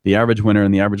rate, the average winner,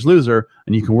 and the average loser,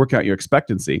 and you can work out your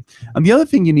expectancy. And the other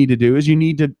thing you need to do is you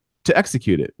need to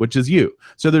execute it, which is you.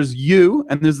 So there's you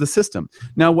and there's the system.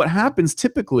 Now, what happens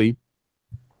typically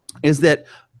is that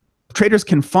traders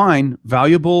can find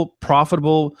valuable,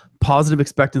 profitable, positive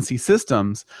expectancy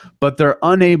systems, but they're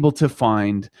unable to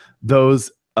find those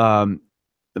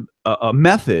a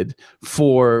method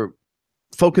for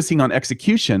focusing on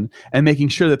execution and making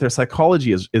sure that their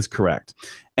psychology is correct.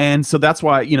 And so that's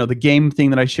why, the game thing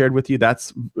that I shared with you,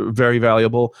 that's very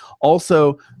valuable.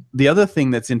 Also, the other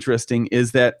thing that's interesting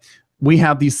is that we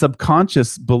have these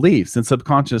subconscious beliefs and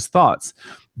subconscious thoughts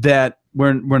that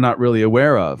we're not really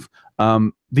aware of.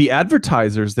 The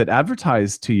advertisers that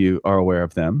advertise to you are aware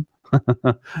of them,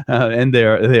 and they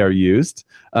are used.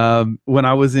 When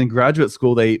I was in graduate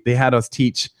school, they had us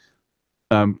teach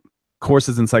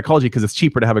courses in psychology because it's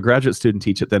cheaper to have a graduate student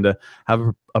teach it than to have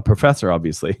a professor,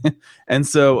 obviously. And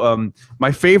so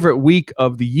my favorite week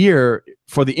of the year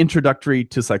for the introductory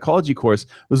to psychology course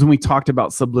was when we talked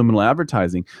about subliminal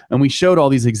advertising, and we showed all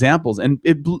these examples, and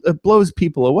it blows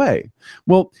people away.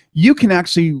 Well, you can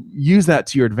actually use that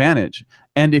to your advantage.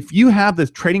 And if you have the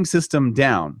trading system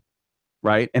down,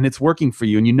 right, and it's working for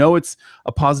you, and it's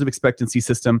a positive expectancy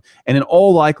system, and in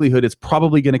all likelihood, it's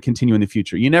probably going to continue in the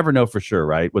future. You never know for sure,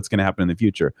 right, what's going to happen in the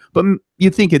future, but you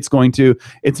think it's going to.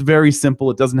 It's very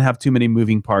simple. It doesn't have too many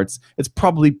moving parts. It's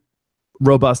probably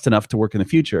robust enough to work in the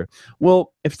future.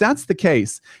 Well, if that's the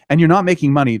case, and you're not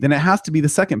making money, then it has to be the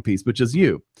second piece, which is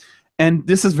you. And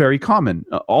this is very common.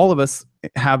 All of us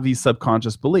have these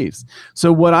subconscious beliefs.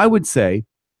 So what I would say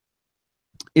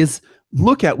is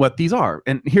look at what these are.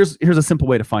 And here's a simple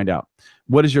way to find out.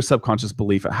 What is your subconscious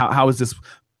belief? How is this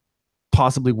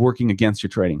possibly working against your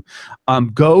trading?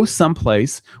 Go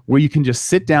someplace where you can just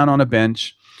sit down on a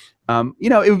bench.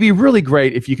 It would be really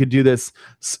great if you could do this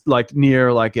like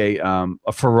near like a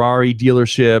Ferrari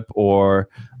dealership, or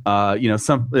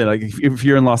if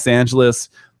you're in Los Angeles,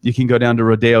 you can go down to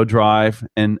Rodeo Drive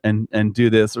and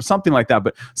do this, or something like that.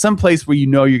 But some place where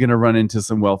you're going to run into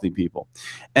some wealthy people.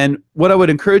 And what I would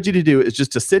encourage you to do is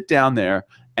just to sit down there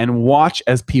and watch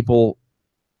as people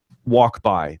walk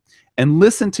by, and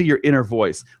listen to your inner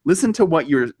voice. Listen to what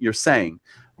you're saying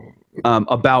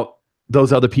about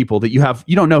those other people that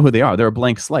you don't know who they are. They're a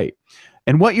blank slate.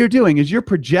 And what you're doing is you're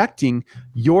projecting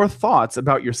your thoughts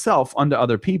about yourself onto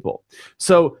other people.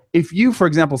 So if you, for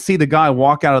example, see the guy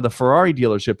walk out of the Ferrari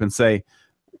dealership and say,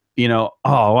 oh,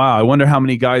 wow, I wonder how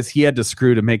many guys he had to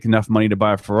screw to make enough money to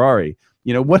buy a Ferrari.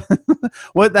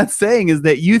 What that's saying is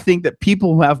that you think that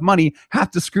people who have money have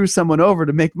to screw someone over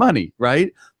to make money,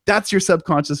 right? That's your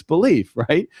subconscious belief,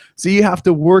 right? So you have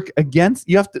to work against,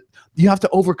 you have to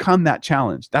overcome that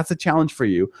challenge. That's a challenge for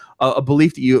you, a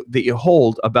belief that you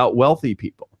hold about wealthy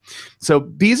people.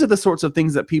 So these are the sorts of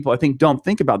things that people, I think, don't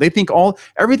think about. They think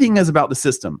everything is about the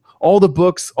system. All the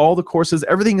books, all the courses,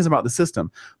 everything is about the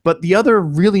system. But the other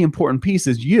really important piece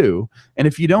is you. And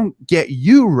if you don't get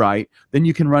you right, then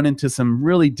you can run into some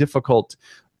really difficult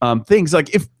things. Like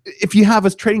if you have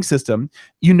a trading system,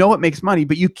 it makes money,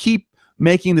 but you keep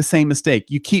making the same mistake.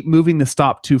 You keep moving the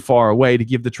stop too far away to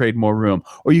give the trade more room,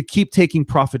 or you keep taking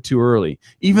profit too early,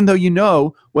 even though you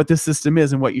know what the system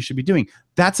is and what you should be doing.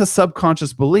 That's a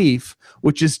subconscious belief,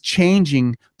 which is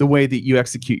changing the way that you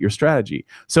execute your strategy.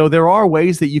 So there are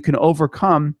ways that you can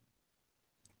overcome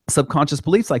subconscious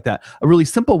beliefs like that. A really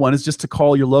simple one is just to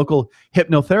call your local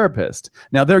hypnotherapist.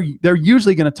 Now, they're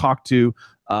usually going to talk to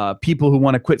people who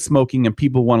want to quit smoking and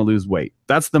people who want to lose weight.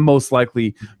 That's the most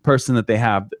likely person that they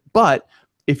have. But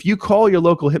if you call your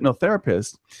local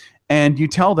hypnotherapist and you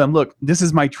tell them, look, this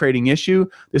is my trading issue,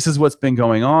 this is what's been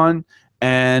going on,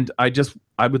 and I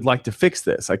would like to fix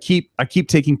this. I keep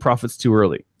taking profits too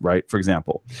early, right? For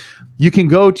example, you can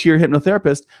go to your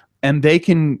hypnotherapist and they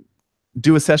can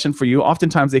do a session for you.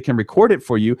 Oftentimes they can record it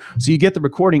for you, so you get the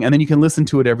recording and then you can listen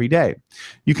to it every day.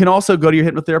 You can also go to your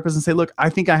hypnotherapist and say, look, I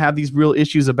think I have these real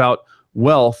issues about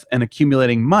wealth and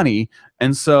accumulating money,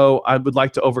 and so I would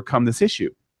like to overcome this issue.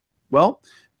 Well,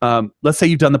 let's say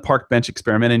you've done the park bench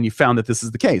experiment and you found that this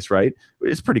is the case, right?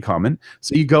 It's pretty common.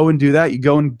 So you go and do that. You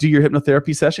go and do your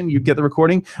hypnotherapy session. You get the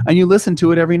recording and you listen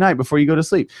to it every night before you go to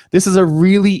sleep. This is a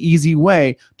really easy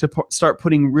way to start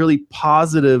putting really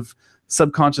positive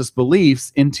subconscious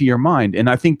beliefs into your mind. And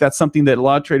I think that's something that a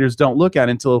lot of traders don't look at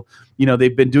until,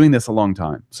 they've been doing this a long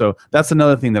time. So that's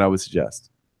another thing that I would suggest.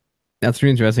 That's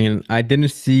really interesting. And I didn't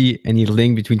see any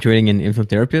link between trading and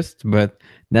hypnotherapist, but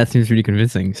that seems really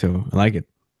convincing. So I like it.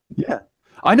 Yeah.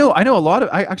 I know a lot of,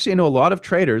 I actually know a lot of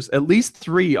traders, at least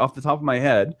 3 off the top of my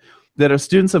head, that are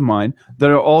students of mine that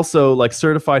are also like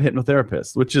certified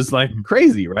hypnotherapists, which is like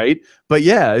crazy, right? But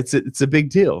yeah, it's a big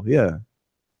deal. Yeah.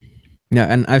 Yeah,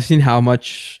 and I've seen how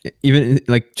much even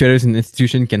like traders in the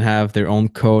institution can have their own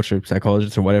coach or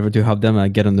psychologist or whatever to help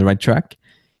them get on the right track,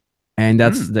 and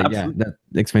that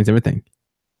explains everything.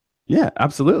 Yeah,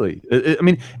 absolutely. I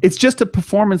mean, it's just a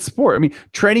performance sport. I mean,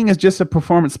 trading is just a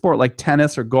performance sport like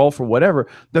tennis or golf or whatever.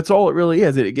 That's all it really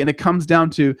is. Again, it comes down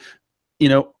to,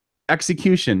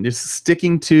 execution, just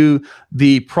sticking to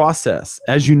the process.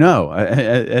 As you know,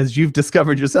 as you've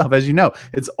discovered yourself,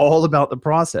 it's all about the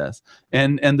process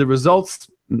and the results.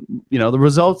 The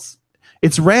results.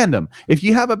 It's random. If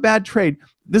you have a bad trade,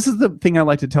 this is the thing I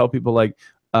like to tell people. Like,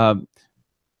 I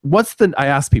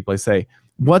ask people. I say,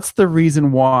 what's the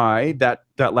reason why that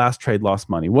last trade lost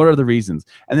money? What are the reasons?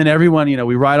 And then everyone,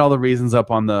 we write all the reasons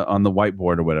up on the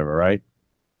whiteboard or whatever, right?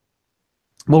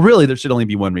 Well, really, there should only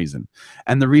be one reason,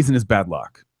 and the reason is bad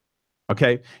luck.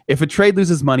 Okay? If a trade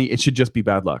loses money, it should just be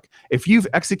bad luck. If you've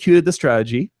executed the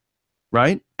strategy,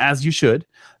 right, as you should,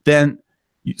 then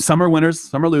some are winners,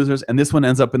 some are losers, and this one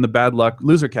ends up in the bad luck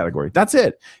loser category. That's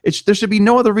it. There should be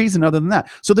no other reason other than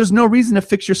that. So there's no reason to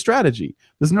fix your strategy.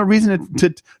 There's no reason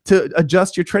to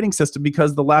adjust your trading system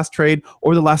because the last trade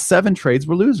or the last 7 trades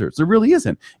were losers. There really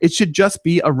isn't. It should just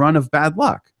be a run of bad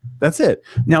luck. That's it.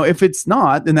 Now, if it's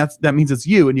not, then that means it's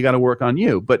you, and you got to work on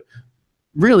you. But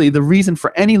really, the reason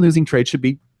for any losing trade should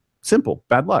be simple: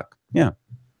 bad luck. Yeah.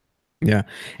 Yeah.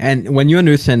 And when you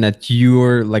understand that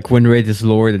your like win rate is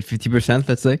lower than 50%,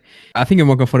 let's say, I think you're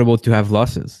more comfortable to have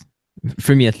losses.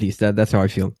 For me, at least, that's how I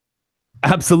feel.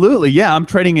 Absolutely. Yeah. I'm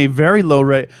trading a very low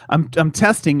rate. I'm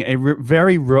testing a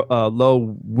very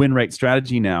low win rate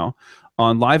strategy now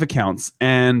on live accounts.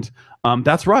 And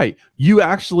that's right. You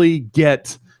actually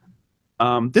get,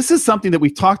 this is something that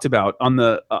we've talked about on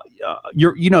the,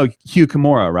 Hugh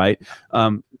Kimura, right?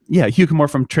 Yeah, Hugh Kimura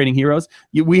from Trading Heroes.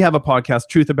 We have a podcast,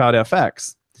 Truth About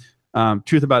FX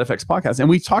podcast, and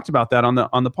we talked about that on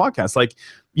the podcast. Like,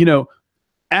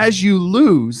 as you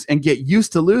lose and get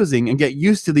used to losing and get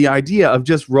used to the idea of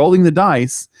just rolling the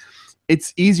dice,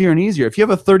 it's easier and easier. If you have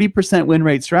a 30% win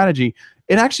rate strategy,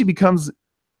 it actually becomes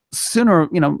sooner,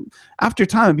 after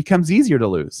time, it becomes easier to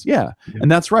lose. Yeah.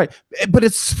 And that's right. But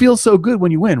it feels so good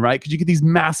when you win, right? Because you get these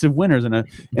massive winners in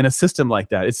a system like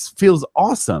that. It feels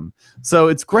awesome. So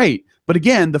it's great. But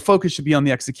again, the focus should be on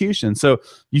the execution. So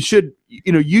you should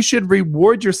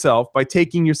reward yourself by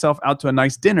taking yourself out to a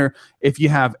nice dinner if you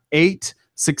have 8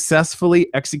 successfully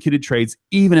executed trades,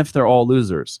 even if they're all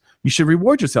losers. You should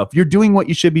reward yourself. You're doing what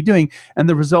you should be doing, and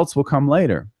the results will come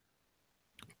later.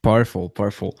 Powerful.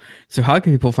 So how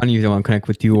can people find you if they want to connect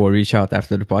with you or reach out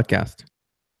after the podcast?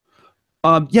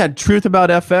 Yeah, Truth About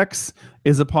FX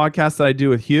is a podcast that I do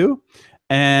with Hugh.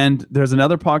 And there's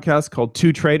another podcast called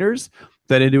Two Traders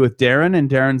that I do with Darren. And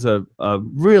Darren's a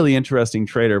really interesting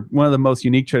trader, one of the most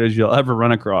unique traders you'll ever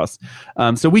run across.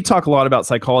 So we talk a lot about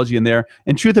psychology in there.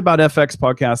 And Truth About FX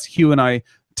podcast, Hugh and I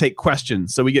take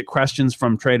questions. So we get questions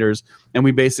from traders, and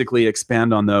we basically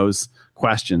expand on those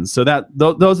questions. So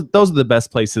those are the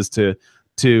best places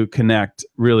to connect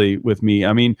really with me.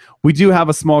 I mean, we do have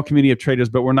a small community of traders,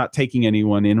 but we're not taking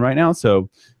anyone in right now. So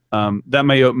that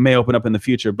may open up in the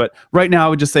future. But right now, I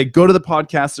would just say go to the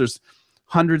podcast. There's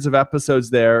hundreds of episodes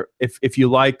there. If you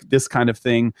like this kind of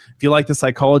thing, if you like the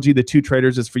psychology, the Two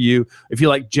Traders is for you. If you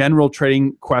like general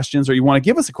trading questions, or you want to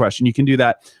give us a question, you can do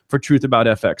that for Truth About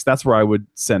FX. That's where I would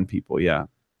send people. Yeah.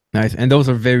 Nice. And those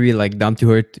are very like down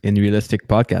to earth and realistic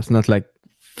podcasts, not like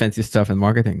fancy stuff and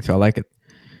marketing. So I like it.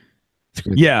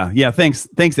 Yeah. Thanks,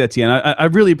 Etienne. I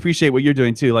really appreciate what you're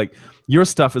doing too. Like, your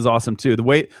stuff is awesome too.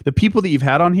 The people that you've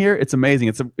had on here, it's amazing.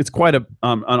 It's quite an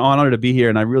honor to be here,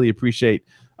 and I really appreciate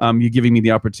you giving me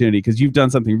the opportunity, because you've done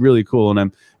something really cool,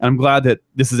 and I'm glad that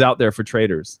this is out there for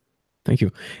traders. Thank you.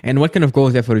 And what kind of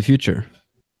goals do you have for the future?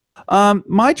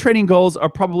 My trading goals are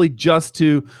probably just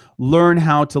to learn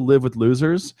how to live with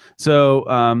losers. So,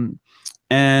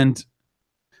 and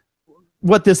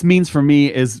what this means for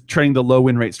me is trading the low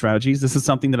win rate strategies. This is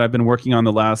something that I've been working on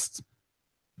the last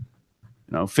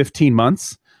 15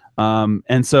 months.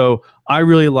 And so I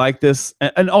really like this.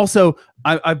 And also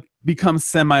I've become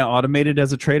semi-automated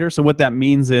as a trader. So what that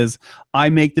means is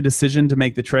I make the decision to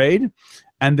make the trade,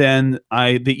 and then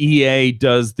the EA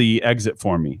does the exit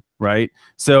for me, right?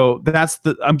 So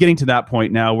I'm getting to that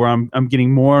point now where I'm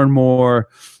getting more and more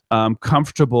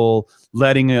comfortable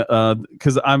letting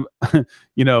because I'm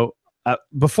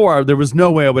before there was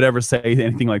no way I would ever say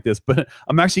anything like this, but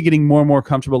I'm actually getting more and more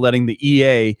comfortable letting the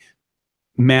EA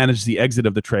manage the exit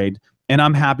of the trade, and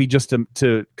I'm happy just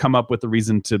to come up with a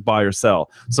reason to buy or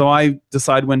sell. So I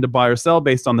decide when to buy or sell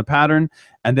based on the pattern,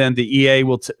 and then the EA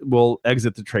will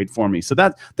exit the trade for me. So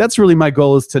that's really my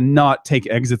goal, is to not take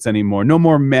exits anymore. No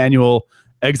more manual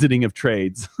exiting of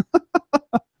trades.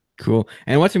 Cool.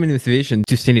 And what's your main motivation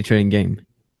to stay in the trading game?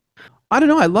 I don't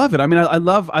know. I love it. I mean, I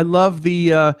love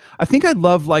the. I think I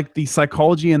love like the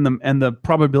psychology and the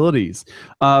probabilities.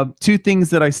 Two things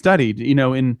that I studied. You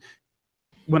know,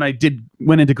 when I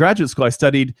went into graduate school, I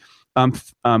studied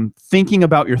thinking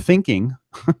about your thinking,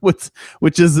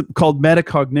 which is called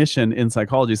metacognition in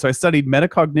psychology. So I studied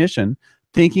metacognition,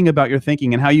 thinking about your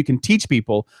thinking, and how you can teach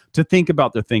people to think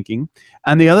about their thinking.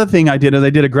 And the other thing I did is I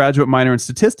did a graduate minor in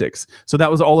statistics. So that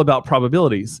was all about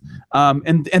probabilities.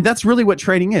 And that's really what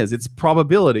trading is. It's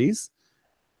probabilities,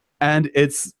 and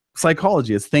it's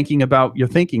psychology. It's thinking about your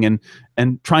thinking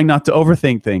and trying not to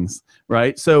overthink things,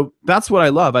 right? So that's what I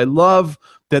love. I love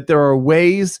that there are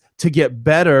ways to get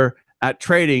better at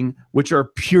trading, which are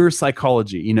pure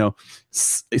psychology, you know,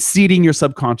 seeding your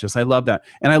subconscious. I love that.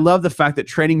 And I love the fact that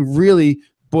trading really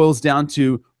boils down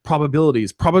to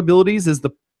probabilities. Probabilities is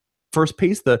the first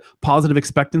piece, the positive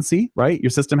expectancy, right? Your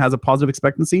system has a positive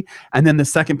expectancy. And then the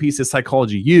second piece is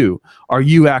psychology. Are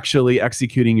you actually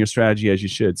executing your strategy as you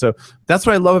should? So that's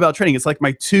what I love about trading. It's like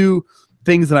my two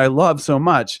things that I love so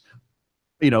much,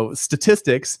 you know,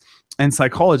 statistics and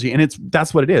psychology, and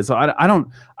that's what it is. So I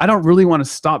don't really want to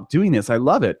stop doing this. I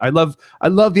love it. I love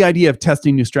the idea of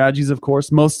testing new strategies. Of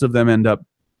course, most of them end up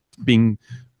being,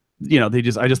 you know,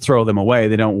 I just throw them away.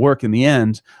 They don't work in the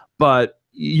end. But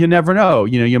you never know.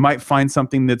 You know, you might find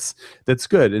something that's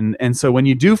good. And so when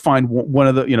you do find one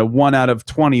of the, you know, 1 out of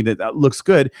 20 that looks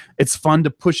good, it's fun to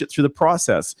push it through the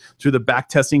process, through the back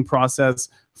testing process,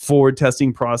 forward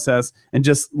testing process, and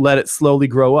just let it slowly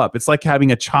grow up. It's like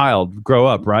having a child grow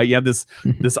up, right? You have this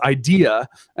idea,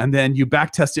 and then you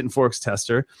back test it in Forex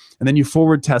Tester, and then you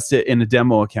forward test it in a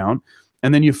demo account,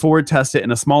 and then you forward test it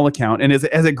in a small account. And as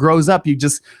it grows up, you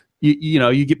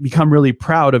become really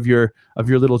proud of your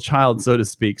little child, so to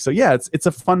speak. So yeah, it's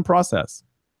a fun process.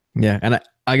 Yeah, and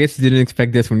I guess you didn't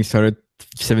expect this when you started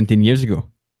 17 years ago.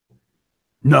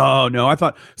 No, I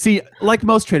thought, see, like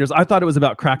most traders, I thought it was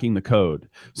about cracking the code.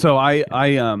 So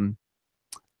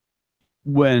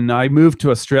when I moved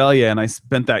to Australia and I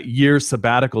spent that year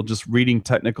sabbatical just reading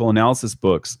technical analysis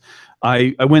books,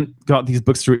 I got these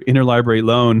books through Interlibrary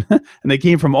Loan, and they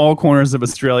came from all corners of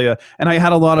Australia. And I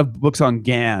had a lot of books on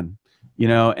GAN, you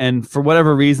know, and for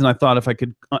whatever reason, I thought if I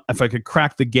could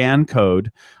crack the GAN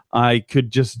code, I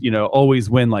could just, you know, always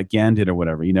win like GAN did or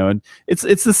whatever, you know. And it's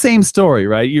the same story,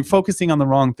 right? You're focusing on the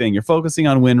wrong thing. You're focusing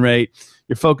on win rate.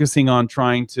 You're focusing on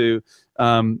trying to,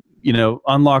 you know,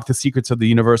 unlock the secrets of the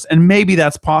universe. And maybe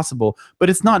that's possible, but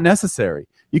it's not necessary.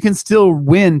 You can still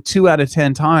win 2 out of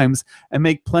 10 times and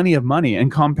make plenty of money and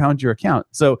compound your account.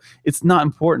 So it's not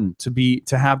important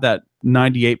to have that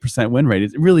 98% win rate.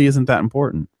 It really isn't that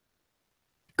important.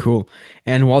 Cool.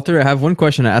 And Walter, I have one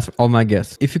question I ask all my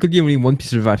guests. If you could give me one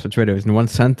piece of advice for traders in one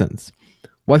sentence,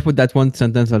 what would that one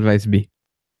sentence advice be?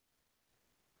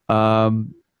 The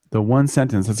one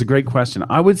sentence, that's a great question.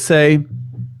 I would say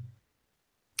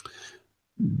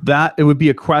that it would be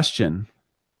a question.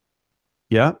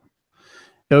 Yeah.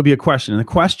 It would be a question. And the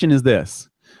question is this: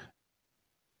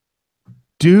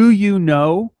 do you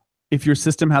know if your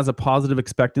system has a positive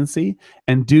expectancy?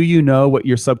 And do you know what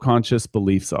your subconscious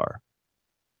beliefs are?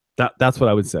 That's what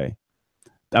I would say.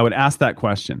 I would ask that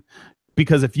question,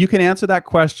 because if you can answer that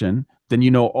question, then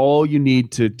you know all you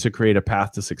need to create a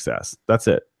path to success. That's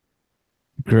it.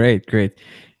 Great.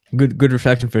 Good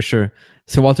reflection for sure.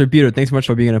 So Walter Peter, thanks so much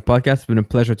for being on a podcast. It's been a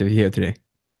pleasure to be here today.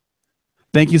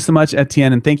 Thank you so much,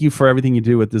 Etienne, and thank you for everything you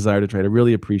do with Desire to Trade. I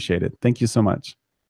really appreciate it. Thank you so much.